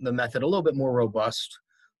making the method a little bit more robust,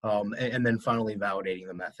 and then finally validating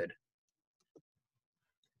the method.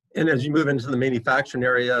 And as you move into the manufacturing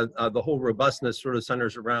area, the whole robustness sort of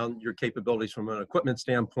centers around your capabilities from an equipment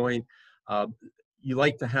standpoint. You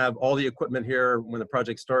like to have all the equipment here when the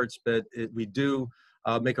project starts, but we do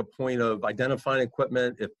make a point of identifying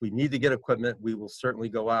equipment. If we need to get equipment, we will certainly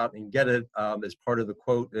go out and get it as part of the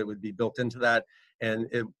quote. It would be built into that, and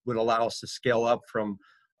it would allow us to scale up from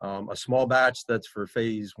a small batch that's for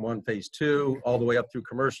phase 1, phase 2, all the way up through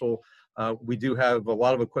commercial. We do have a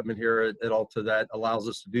lot of equipment here at Alta that allows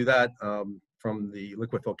us to do that, from the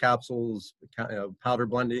liquid fill capsules, powder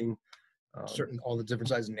blending, all the different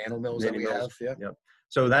sizes of nanomills that we have. Yeah. Yep.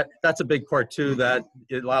 So that's a big part too, that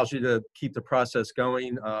it allows you to keep the process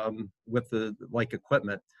going with the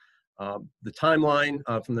equipment. The timeline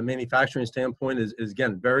from the manufacturing standpoint is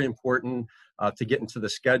again very important to get into the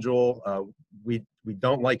schedule. We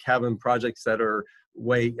don't like having projects that are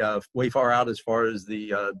way far out as far as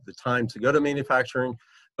the time to go to manufacturing,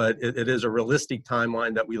 but it is a realistic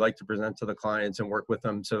timeline that we like to present to the clients and work with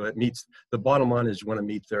them so it meets the bottom line is you want to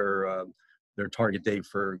meet their target date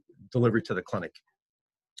for delivery to the clinic.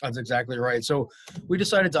 That's exactly right. So we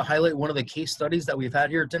decided to highlight one of the case studies that we've had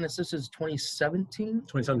here. Dennis, this is 2017?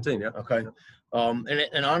 2017, yeah. Okay.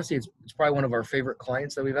 And honestly, it's probably one of our favorite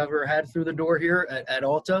clients that we've ever had through the door here at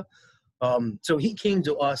Alta. So he came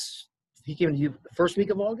to us, he came to you the first week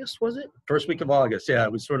of August, was it? First week of August, yeah.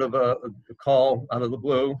 It was sort of a call out of the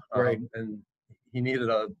blue. Right. And he needed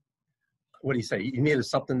what do you say? He needed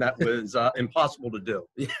something that was impossible to do.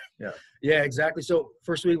 Yeah, exactly. So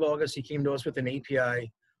first week of August, he came to us with an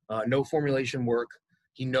API. No formulation work.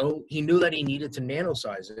 He knew that he needed to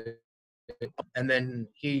nanosize it. And then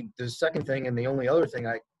the second thing and the only other thing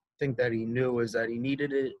I think that he knew is that he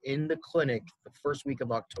needed it in the clinic the first week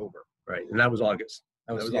of October. Right, and that was August.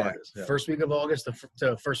 That was August. Yeah. First week of August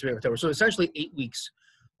to first week of October. So essentially 8 weeks.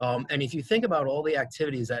 And if you think about all the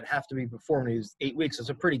activities that have to be performed in these 8 weeks, it's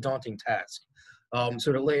a pretty daunting task.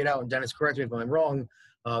 So to lay it out, and Dennis, correct me if I'm wrong,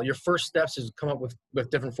 your first steps is come up with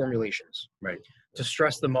different formulations. Right. To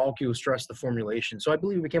stress the molecule, stress the formulation. So I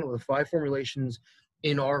believe we came up with 5 formulations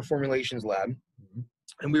in our formulations lab. Mm-hmm.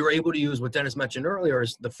 And we were able to use what Dennis mentioned earlier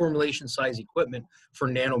is the formulation size equipment for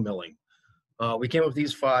nanomilling. We came up with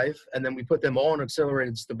these 5, and then we put them all in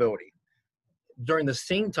accelerated stability. During the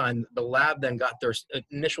same time, the lab then got their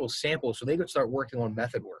initial samples so they could start working on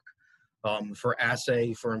method work. for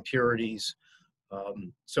assay, for impurities.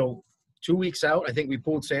 So 2 weeks out, I think we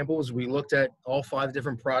pulled samples. We looked at all 5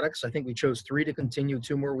 different products. I think we chose 3 to continue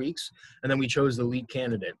 2 more weeks, and then we chose the lead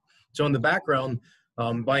candidate. So in the background,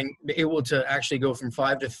 being able to actually go from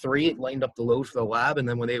 5 to 3, it lightened up the load for the lab. And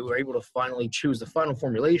then when they were able to finally choose the final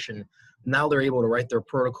formulation, now they're able to write their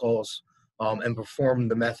protocols and perform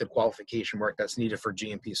the method qualification work that's needed for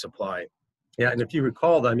GMP supply. Yeah, and if you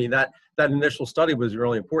recall, I mean, that initial study was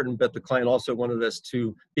really important, but the client also wanted us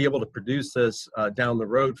to be able to produce this down the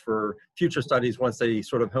road for future studies once they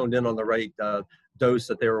sort of honed in on the right dose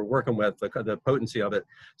that they were working with, the potency of it.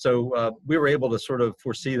 So we were able to sort of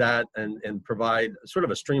foresee that and provide sort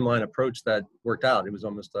of a streamlined approach that worked out. It was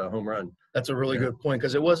almost a home run. That's a really good point,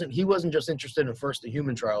 because he wasn't just interested in first the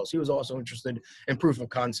human trials. He was also interested in proof of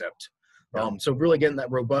concept. So really getting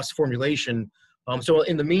that robust formulation. So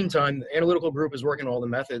in the meantime, the analytical group is working on all the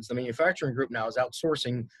methods. The manufacturing group now is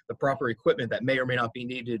outsourcing the proper equipment that may or may not be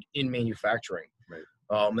needed in manufacturing. Right.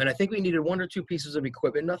 And I think we needed 1 or 2 pieces of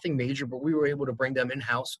equipment, nothing major, but we were able to bring them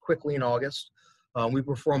in-house quickly in August. We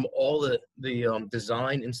performed all the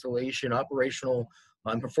design, installation, operational,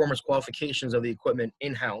 and performance qualifications of the equipment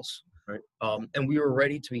in-house. Right. And we were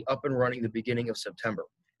ready to be up and running the beginning of September.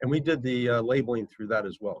 And we did the labeling through that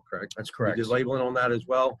as well, correct? That's correct. We did labeling on that as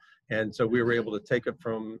well. And so we were able to take it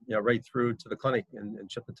from right through to the clinic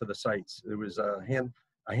and ship it to the sites. There was a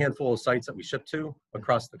handful of sites that we shipped to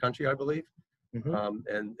across the country, I believe. Mm-hmm.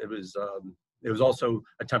 And it was also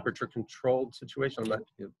a temperature controlled situation. I'm not,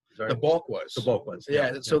 sorry. The bulk was. The bulk was.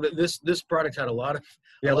 Yeah. So this product had a lot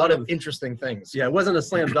of interesting things. Yeah, it wasn't a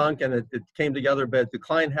slam dunk, and it came together. But the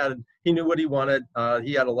client he knew what he wanted.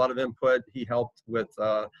 He had a lot of input. He helped with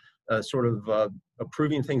sort of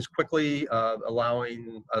approving things quickly,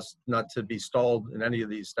 allowing us not to be stalled in any of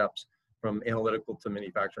these steps from analytical to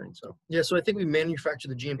manufacturing. So yeah, so I think we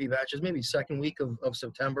manufactured the GMP batches maybe second week of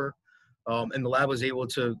September. And the lab was able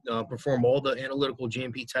to perform all the analytical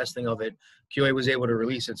GMP testing of it. QA was able to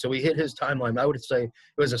release it. So we hit his timeline. I would say it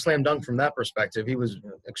was a slam dunk from that perspective. He was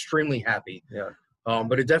extremely happy. Yeah.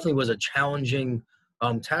 But it definitely was a challenging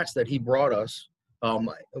task that he brought us.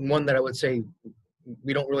 One that I would say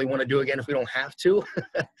we don't really want to do again if we don't have to.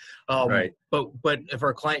 Right. But if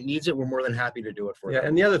our client needs it, we're more than happy to do it for them. Yeah,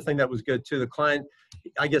 and the other thing that was good too, the client,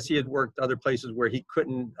 I guess he had worked other places where he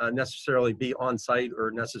couldn't necessarily be on site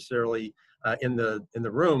or necessarily in the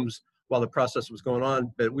rooms while the process was going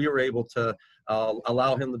on, but we were able to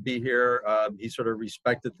allow him to be here. He sort of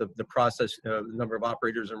respected the process, the number of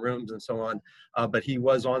operators and rooms and so on, but he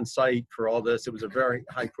was on site for all this. It was a very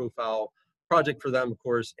high profile project for them, of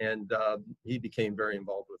course, and he became very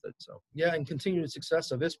involved with it. So yeah, and continued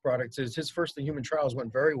success of this product is his first in human trials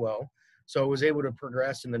went very well. So it was able to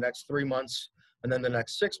progress in the next 3 months and then the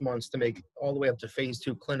next 6 months to make all the way up to phase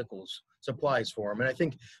 2 clinicals supplies for him. And I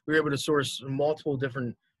think we were able to source multiple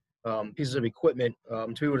different pieces of equipment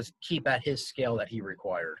to be able to keep at his scale that he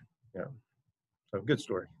required. Yeah, so good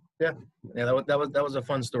story. Yeah, that was a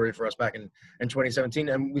fun story for us back in 2017,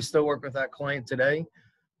 and we still work with that client today.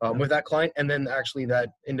 With that client, and then actually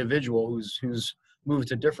that individual who's moved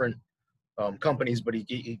to different companies, but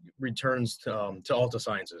he returns to Alta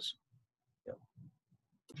Sciences. Yeah.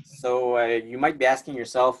 So you might be asking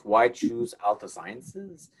yourself, why choose Alta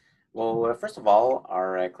Sciences? Well, first of all,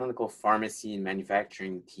 our clinical pharmacy and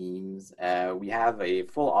manufacturing teams, we have a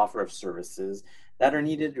full offer of services that are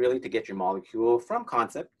needed really to get your molecule from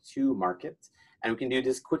concept to market, and we can do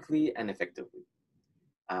this quickly and effectively.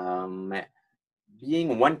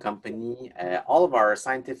 Being one company, all of our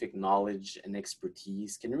scientific knowledge and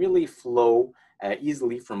expertise can really flow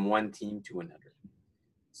easily from one team to another.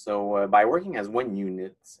 So by working as one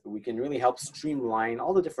unit, we can really help streamline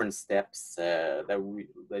all the different steps that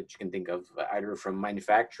you can think of, either from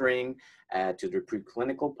manufacturing to the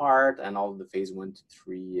preclinical part and all of the phase 1 to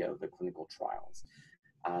 3 of the clinical trials.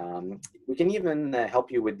 We can even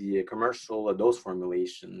help you with the commercial dose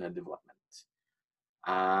formulation development.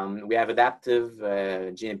 We have adaptive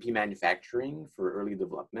GMP manufacturing for early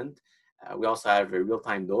development. We also have a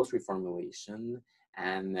real-time dose reformulation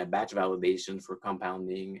and batch validation for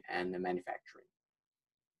compounding and manufacturing.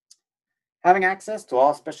 Having access to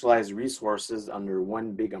all specialized resources under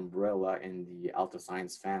one big umbrella in the Alta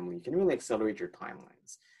Science family can really accelerate your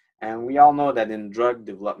timelines. And we all know that in drug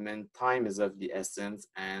development, time is of the essence,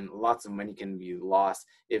 and lots of money can be lost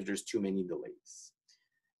if there's too many delays.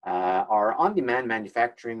 Our on-demand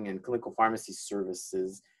manufacturing and clinical pharmacy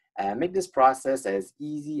services make this process as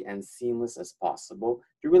easy and seamless as possible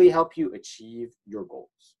to really help you achieve your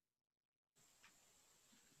goals.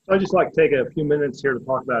 I'd just like to take a few minutes here to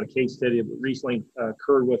talk about a case study that recently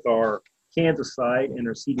occurred with our Kansas site and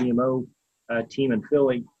our CDMO team in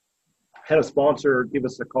Philly had a sponsor give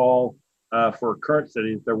us a call for a current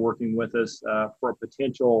study that they're working with us for a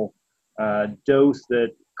potential dose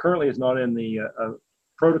that currently is not in the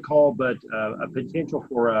protocol, but a potential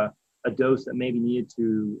for a dose that may be needed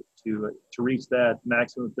to reach that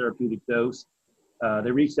maximum therapeutic dose.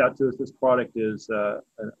 They reached out to us. This product is a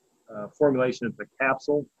formulation of the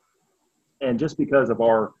capsule, and just because of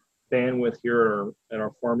our bandwidth here at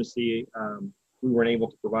our pharmacy, we weren't able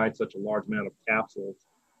to provide such a large amount of capsules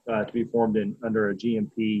to be formed under a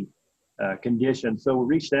GMP condition. So we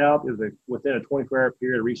reached out. It was within a 24-hour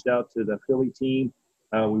period. Reached out to the Philly team.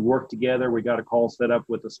 We worked together. We got a call set up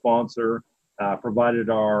with the sponsor. Provided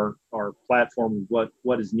our platform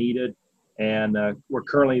what is needed, and we're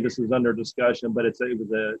currently, this is under discussion, but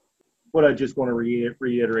what I just want to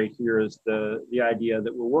reiterate here is the idea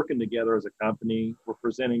that we're working together as a company. We're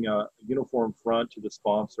presenting a uniform front to the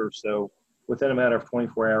sponsor. So within a matter of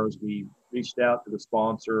 24 hours, we reached out to the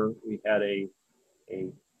sponsor. We had a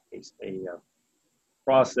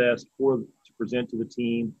process to present to the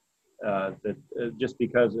team that just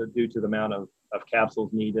because due to the amount of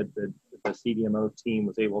capsules needed, the CDMO team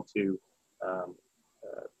was able to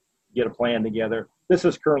get a plan together. This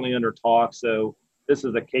is currently under talk, so this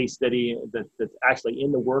is a case study that's actually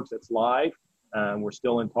in the works, that's live. We're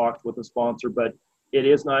still in talks with the sponsor, but it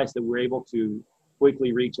is nice that we're able to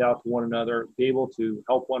quickly reach out to one another, be able to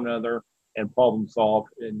help one another and problem solve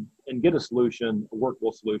and get a solution, a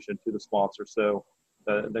workable solution to the sponsor. So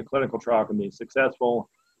the clinical trial can be successful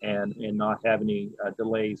and not have any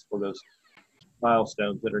delays for those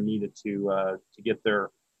milestones that are needed to get their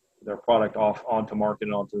product onto market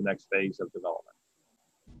and onto the next phase of development.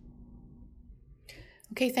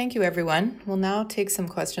 Okay, thank you, everyone. We'll now take some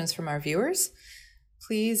questions from our viewers.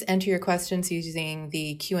 Please enter your questions using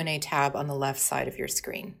the Q&A tab on the left side of your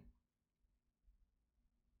screen.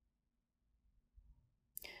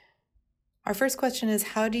 Our first question is,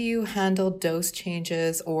 how do you handle dose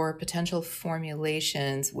changes or potential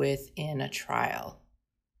formulations within a trial?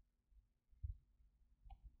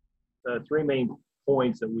 The three main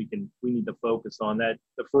points that we need to focus on. That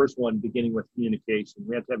the first one, beginning with communication.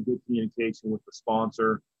 We have to have good communication with the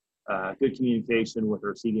sponsor, good communication with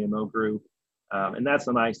our CDMO group, and that's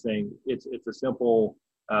a nice thing. It's a simple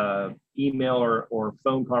email or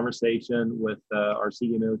phone conversation with our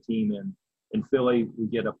CDMO team in Philly. We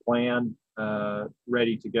get a plan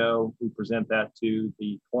ready to go. We present that to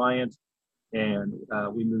the client, and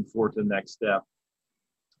we move forward to the next step.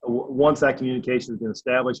 Once that communication has been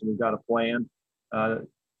established and we've got a plan,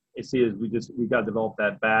 we've got to develop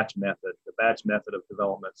that batch method, the batch method of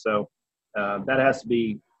development. So that has to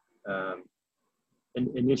be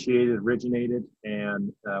initiated, originated,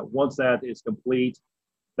 and once that is complete,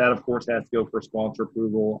 that of course has to go for sponsor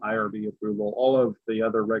approval, IRB approval, all of the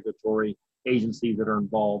other regulatory agencies that are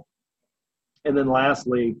involved. And then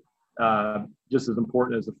lastly, just as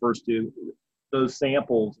important as the first two, those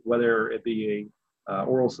samples, whether it be a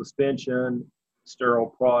oral suspension, sterile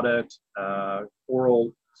product, solid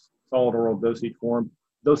oral dosage form,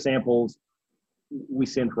 those samples we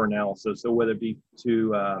send for analysis. So whether it be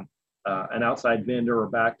to an outside vendor or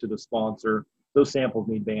back to the sponsor, those samples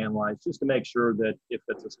need to be analyzed just to make sure that if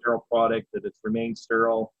it's a sterile product, that it's remained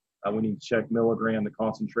sterile. We need to check milligram, the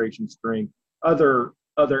concentration, strength, other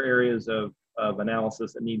areas of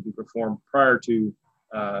analysis that need to be performed prior to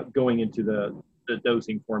going into the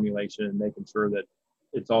dosing formulation and making sure that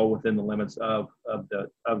it's all within the limits of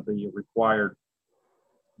the required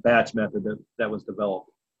batch method that was developed.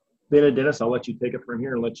 Ben and Dennis, I'll let you take it from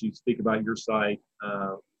here and let you speak about your side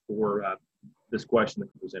for this question that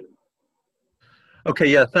you presented. Okay,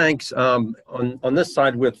 yeah, thanks. On this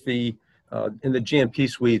side with the in the GMP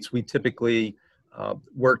suites, we typically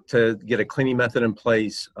work to get a cleaning method in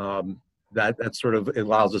place. That sort of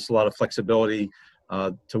allows us a lot of flexibility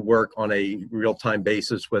to work on a real-time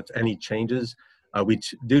basis with any changes. We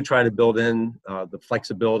do try to build in the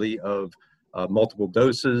flexibility of multiple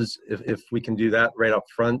doses if we can do that right up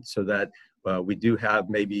front, so that we do have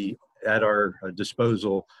maybe at our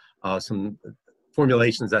disposal some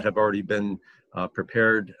formulations that have already been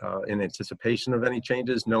prepared in anticipation of any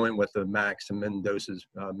changes, knowing what the max and min doses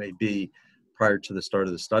may be prior to the start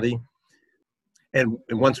of the study. And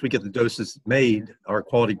once we get the doses made, our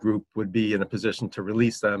quality group would be in a position to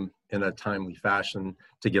release them in a timely fashion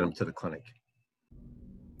to get them to the clinic.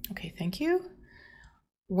 Okay, thank you.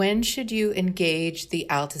 When should you engage the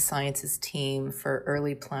Alta Sciences team for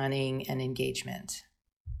early planning and engagement?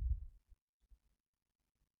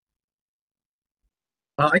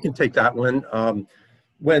 I can take that one.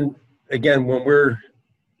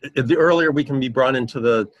 The earlier we can be brought into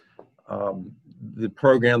the the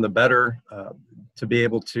program, the better. To be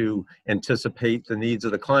able to anticipate the needs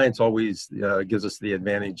of the clients always gives us the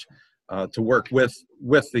advantage to work with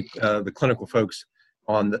the clinical folks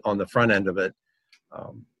on the front end of it.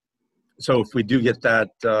 So if we do get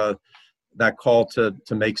that call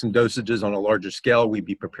to make some dosages on a larger scale, we'd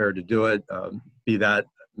be prepared to do it, be that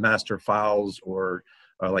master files or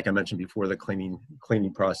like I mentioned before, the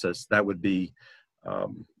cleaning process. That would be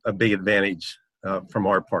a big advantage from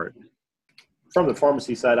our part. From the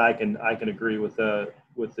pharmacy side, I can agree with the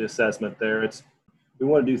assessment there. We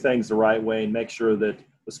want to do things the right way and make sure that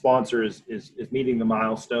the sponsor is meeting the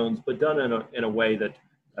milestones, but done in a way that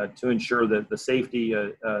to ensure that the safety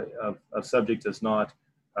of subject is not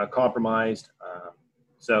compromised.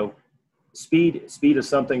 So speed is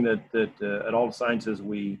something that at Alta Sciences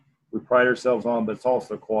we pride ourselves on, but it's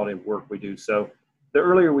also the quality of work we do. So the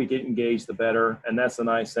earlier we get engaged, the better. And that's the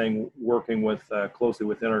nice thing working with closely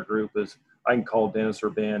within our group is I can call Dennis or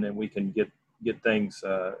Ben and we can get things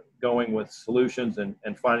going with solutions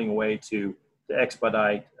and finding a way to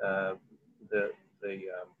expedite the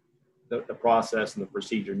process and the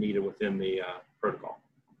procedure needed within the protocol.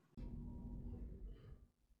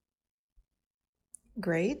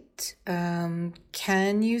 Great.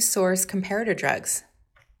 Can you source comparator drugs?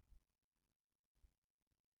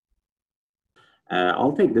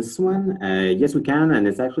 I'll take this one. Yes, we can, and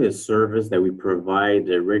it's actually a service that we provide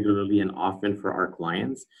regularly and often for our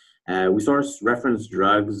clients. We source reference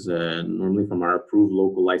drugs normally from our approved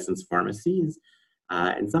local licensed pharmacies.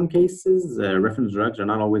 In some cases, reference drugs are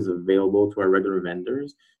not always available to our regular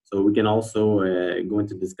vendors, so we can also go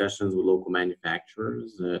into discussions with local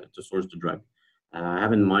manufacturers to source the drug. I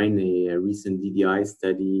have in mind a recent DDI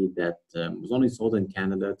study that was only sold in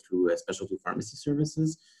Canada through specialty pharmacy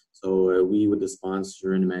services. So we, with the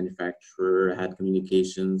sponsor and the manufacturer, had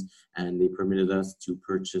communications, and they permitted us to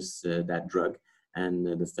purchase that drug, and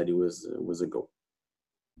the study was a go.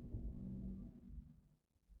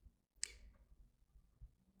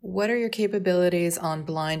 What are your capabilities on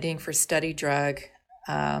blinding for study drug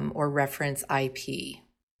or reference IP?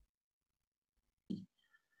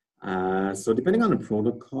 So depending on the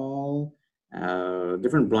protocol,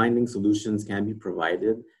 different blinding solutions can be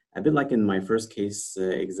provided. A bit like in my first case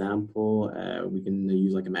example, we can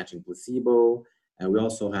use like a matching placebo. We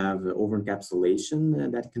also have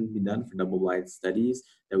over-encapsulation that can be done for double-blind studies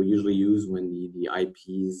that we usually use when the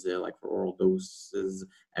IPs, like for oral doses,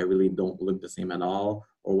 really don't look the same at all,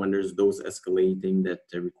 or when there's dose escalating that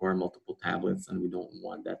require multiple tablets and we don't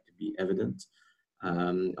want that to be evident.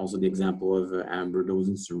 Also the example of amber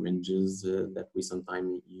dosing syringes that we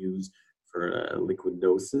sometimes use for liquid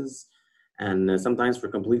doses. And sometimes for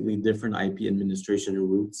completely different IP administration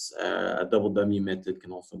routes, a double dummy method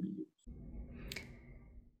can also be used.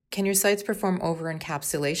 Can your sites perform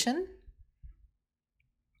over-encapsulation?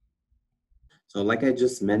 So like I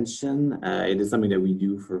just mentioned, it is something that we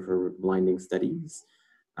do for blinding studies.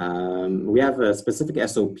 We have a specific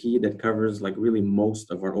SOP that covers like really most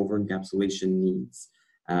of our over-encapsulation needs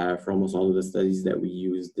for almost all of the studies that we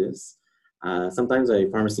use this. Sometimes a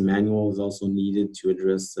pharmacy manual is also needed to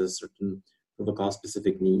address certain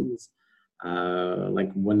protocol-specific needs.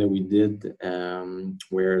 Like one that we did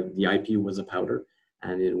where the IP was a powder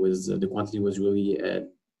and it was the quantity was really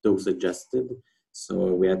dose adjusted.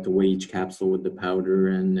 So we had to weigh each capsule with the powder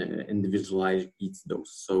and individualize each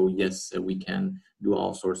dose. So yes, we can do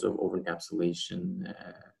all sorts of over-encapsulation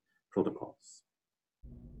protocols.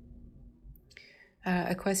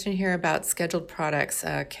 A question here about scheduled products.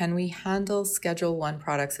 Can we handle Schedule I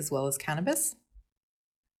products as well as cannabis?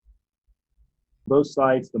 Both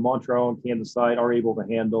sites, the Montreal and Kansas site, are able to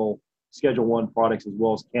handle Schedule I products as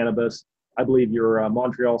well as cannabis. I believe your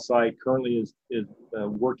Montreal site currently is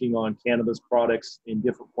working on cannabis products in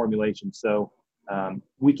different formulations. So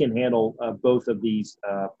we can handle both of these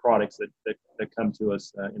products that come to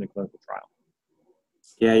us in a clinical trial.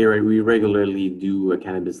 Yeah, you're right. We regularly do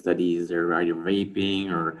cannabis studies. They're either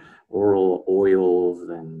vaping or oral oils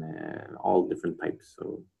and all different types.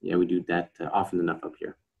 So yeah, we do that often enough up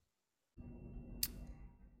here.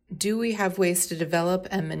 Do we have ways to develop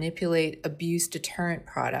and manipulate abuse deterrent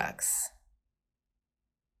products?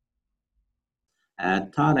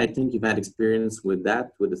 Todd, I think you've had experience with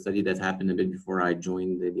that, with the study that happened a bit before I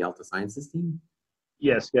joined the Alta Sciences team.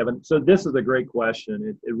 Yes, Kevin. So this is a great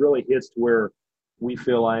question. It really hits to where we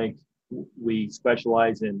feel like we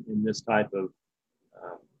specialize in this type of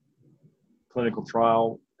clinical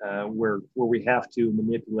trial where we have to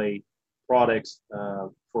manipulate products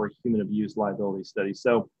for human abuse liability studies.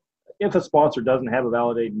 So if a sponsor doesn't have a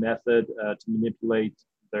validated method to manipulate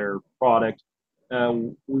their product,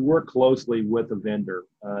 we work closely with the vendor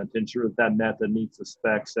to ensure that that method meets the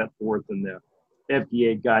specs set forth in the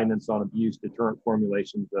FDA guidance on abuse deterrent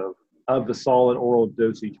formulations of the solid oral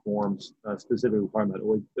dosage forms, specifically talking about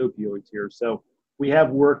opioids here. So we have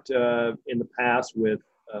worked in the past with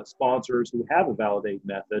sponsors who have a validated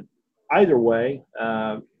method. Either way,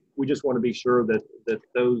 we just want to be sure that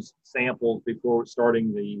those samples before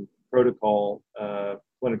starting the protocol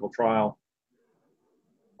clinical trial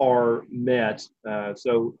are met.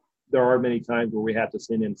 So there are many times where we have to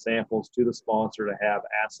send in samples to the sponsor to have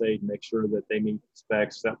assayed and make sure that they meet the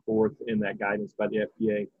specs set forth in that guidance by the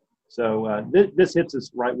FDA. So this hits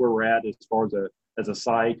us right where we're at as far as a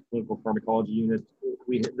site, clinical pharmacology unit.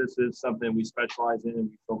 This is something we specialize in and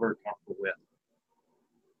we feel very comfortable with.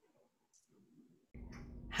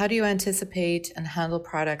 How do you anticipate and handle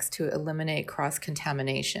products to eliminate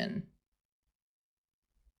cross-contamination?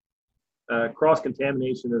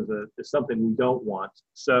 Cross-contamination is something we don't want.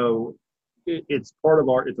 So it's part of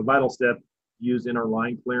it's a vital step used in our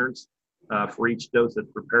line clearance for each dose that's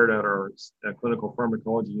prepared at our clinical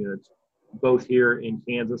pharmacology units, both here in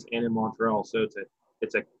Kansas and in Montreal. So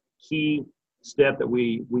it's a key step that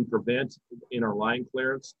we prevent in our line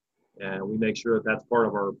clearance, and we make sure that that's part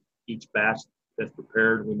of our each batch that's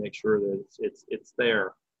prepared. We make sure that it's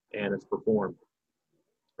there and it's performed.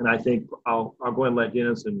 And I think I'll go ahead and let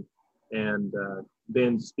Dennis and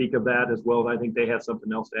Ben speak of that as well. I think they have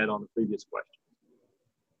something else to add on the previous question.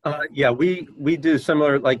 Yeah, we do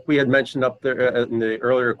similar, like we had mentioned up there in the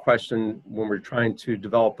earlier question, when we're trying to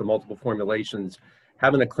develop the multiple formulations,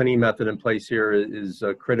 having a cleaning method in place here is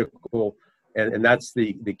critical, and that's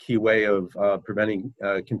the key way of preventing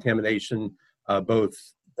contamination, both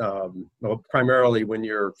well, primarily when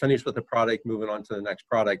you're finished with the product, moving on to the next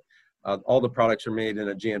product. All the products are made in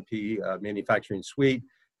a GMP manufacturing suite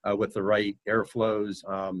with the right airflows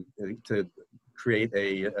to create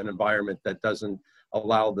an environment that doesn't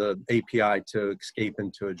allow the API to escape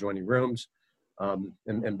into adjoining rooms.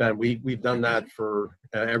 And Ben, we've done that for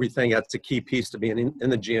everything. That's a key piece to being in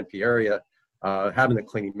the GMP area, having the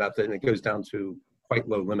cleaning method, and it goes down to quite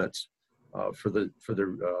low limits for the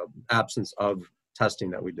absence of testing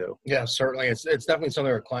that we do. Yeah, certainly. It's definitely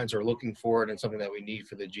something our clients are looking for, and it's something that we need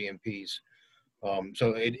for the GMPs.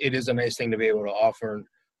 So it is a nice thing to be able to offer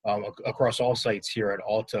across all sites here at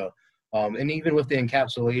Alta. And even with the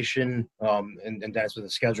encapsulation and that's with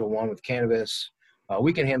the Schedule 1 with cannabis,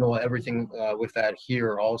 we can handle everything with that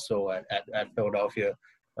here also at Philadelphia.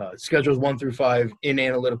 Schedules 1 through 5 in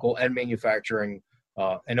analytical and manufacturing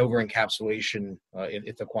and over encapsulation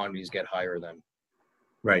if the quantities get higher then.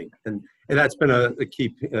 Right, and that's been a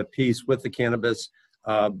key piece with the cannabis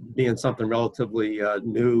being something relatively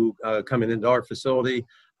new coming into our facility.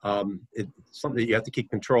 It's something that you have to keep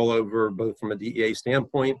control over, both from a DEA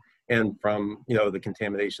standpoint and from the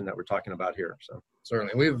contamination that we're talking about here. So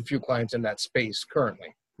certainly, we have a few clients in that space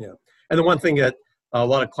currently. Yeah, and the one thing that a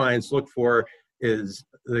lot of clients look for is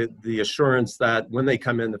the assurance that when they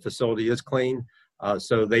come in, the facility is clean,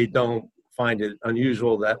 so they don't find it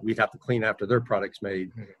unusual that we have to clean after their product's made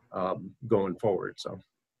going forward. So,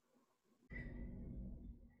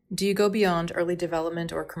 do you go beyond early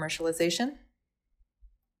development or commercialization?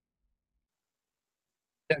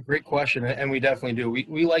 Yeah, great question, and we definitely do.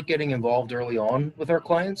 We like getting involved early on with our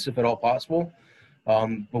clients, if at all possible.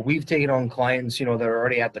 But we've taken on clients, that are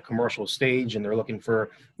already at the commercial stage, and they're looking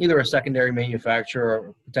for either a secondary manufacturer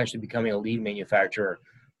or potentially becoming a lead manufacturer.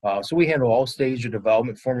 So we handle all stages of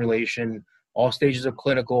development, formulation, all stages of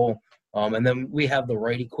clinical, and then we have the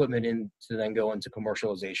right equipment to then go into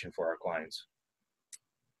commercialization for our clients.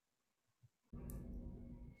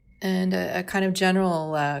 And a kind of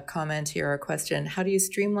general comment here or question: how do you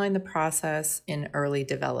streamline the process in early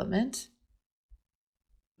development?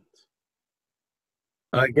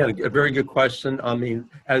 Again, a very good question. I mean,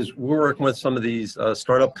 as we're working with some of these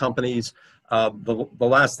startup companies, the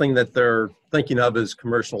last thing that they're thinking of is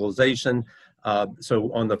commercialization.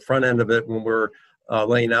 So on the front end of it, when we're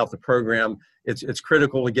laying out the program, it's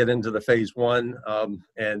critical to get into the phase 1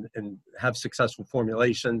 and have successful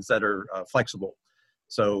formulations that are flexible.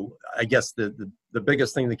 So I guess the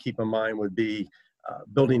biggest thing to keep in mind would be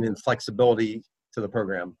building in flexibility to the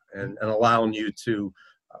program and allowing you to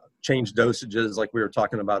change dosages like we were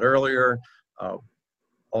talking about earlier.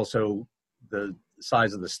 Also, the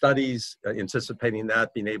size of the studies, anticipating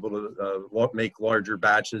that, being able to make larger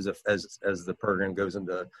batches as the program goes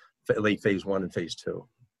into late phase 1 and phase 2.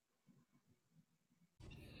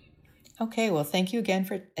 Okay, well, thank you again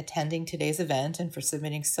for attending today's event and for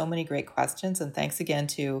submitting so many great questions. And thanks again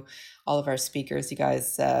to all of our speakers. You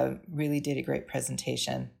guys really did a great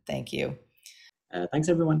presentation. Thank you. Thanks,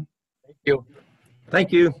 everyone. Thank you.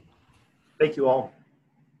 Thank you. Thank you all.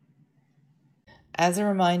 As a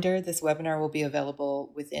reminder, this webinar will be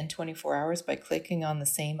available within 24 hours by clicking on the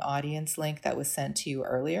same audience link that was sent to you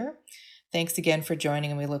earlier. Thanks again for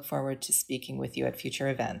joining, and we look forward to speaking with you at future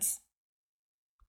events.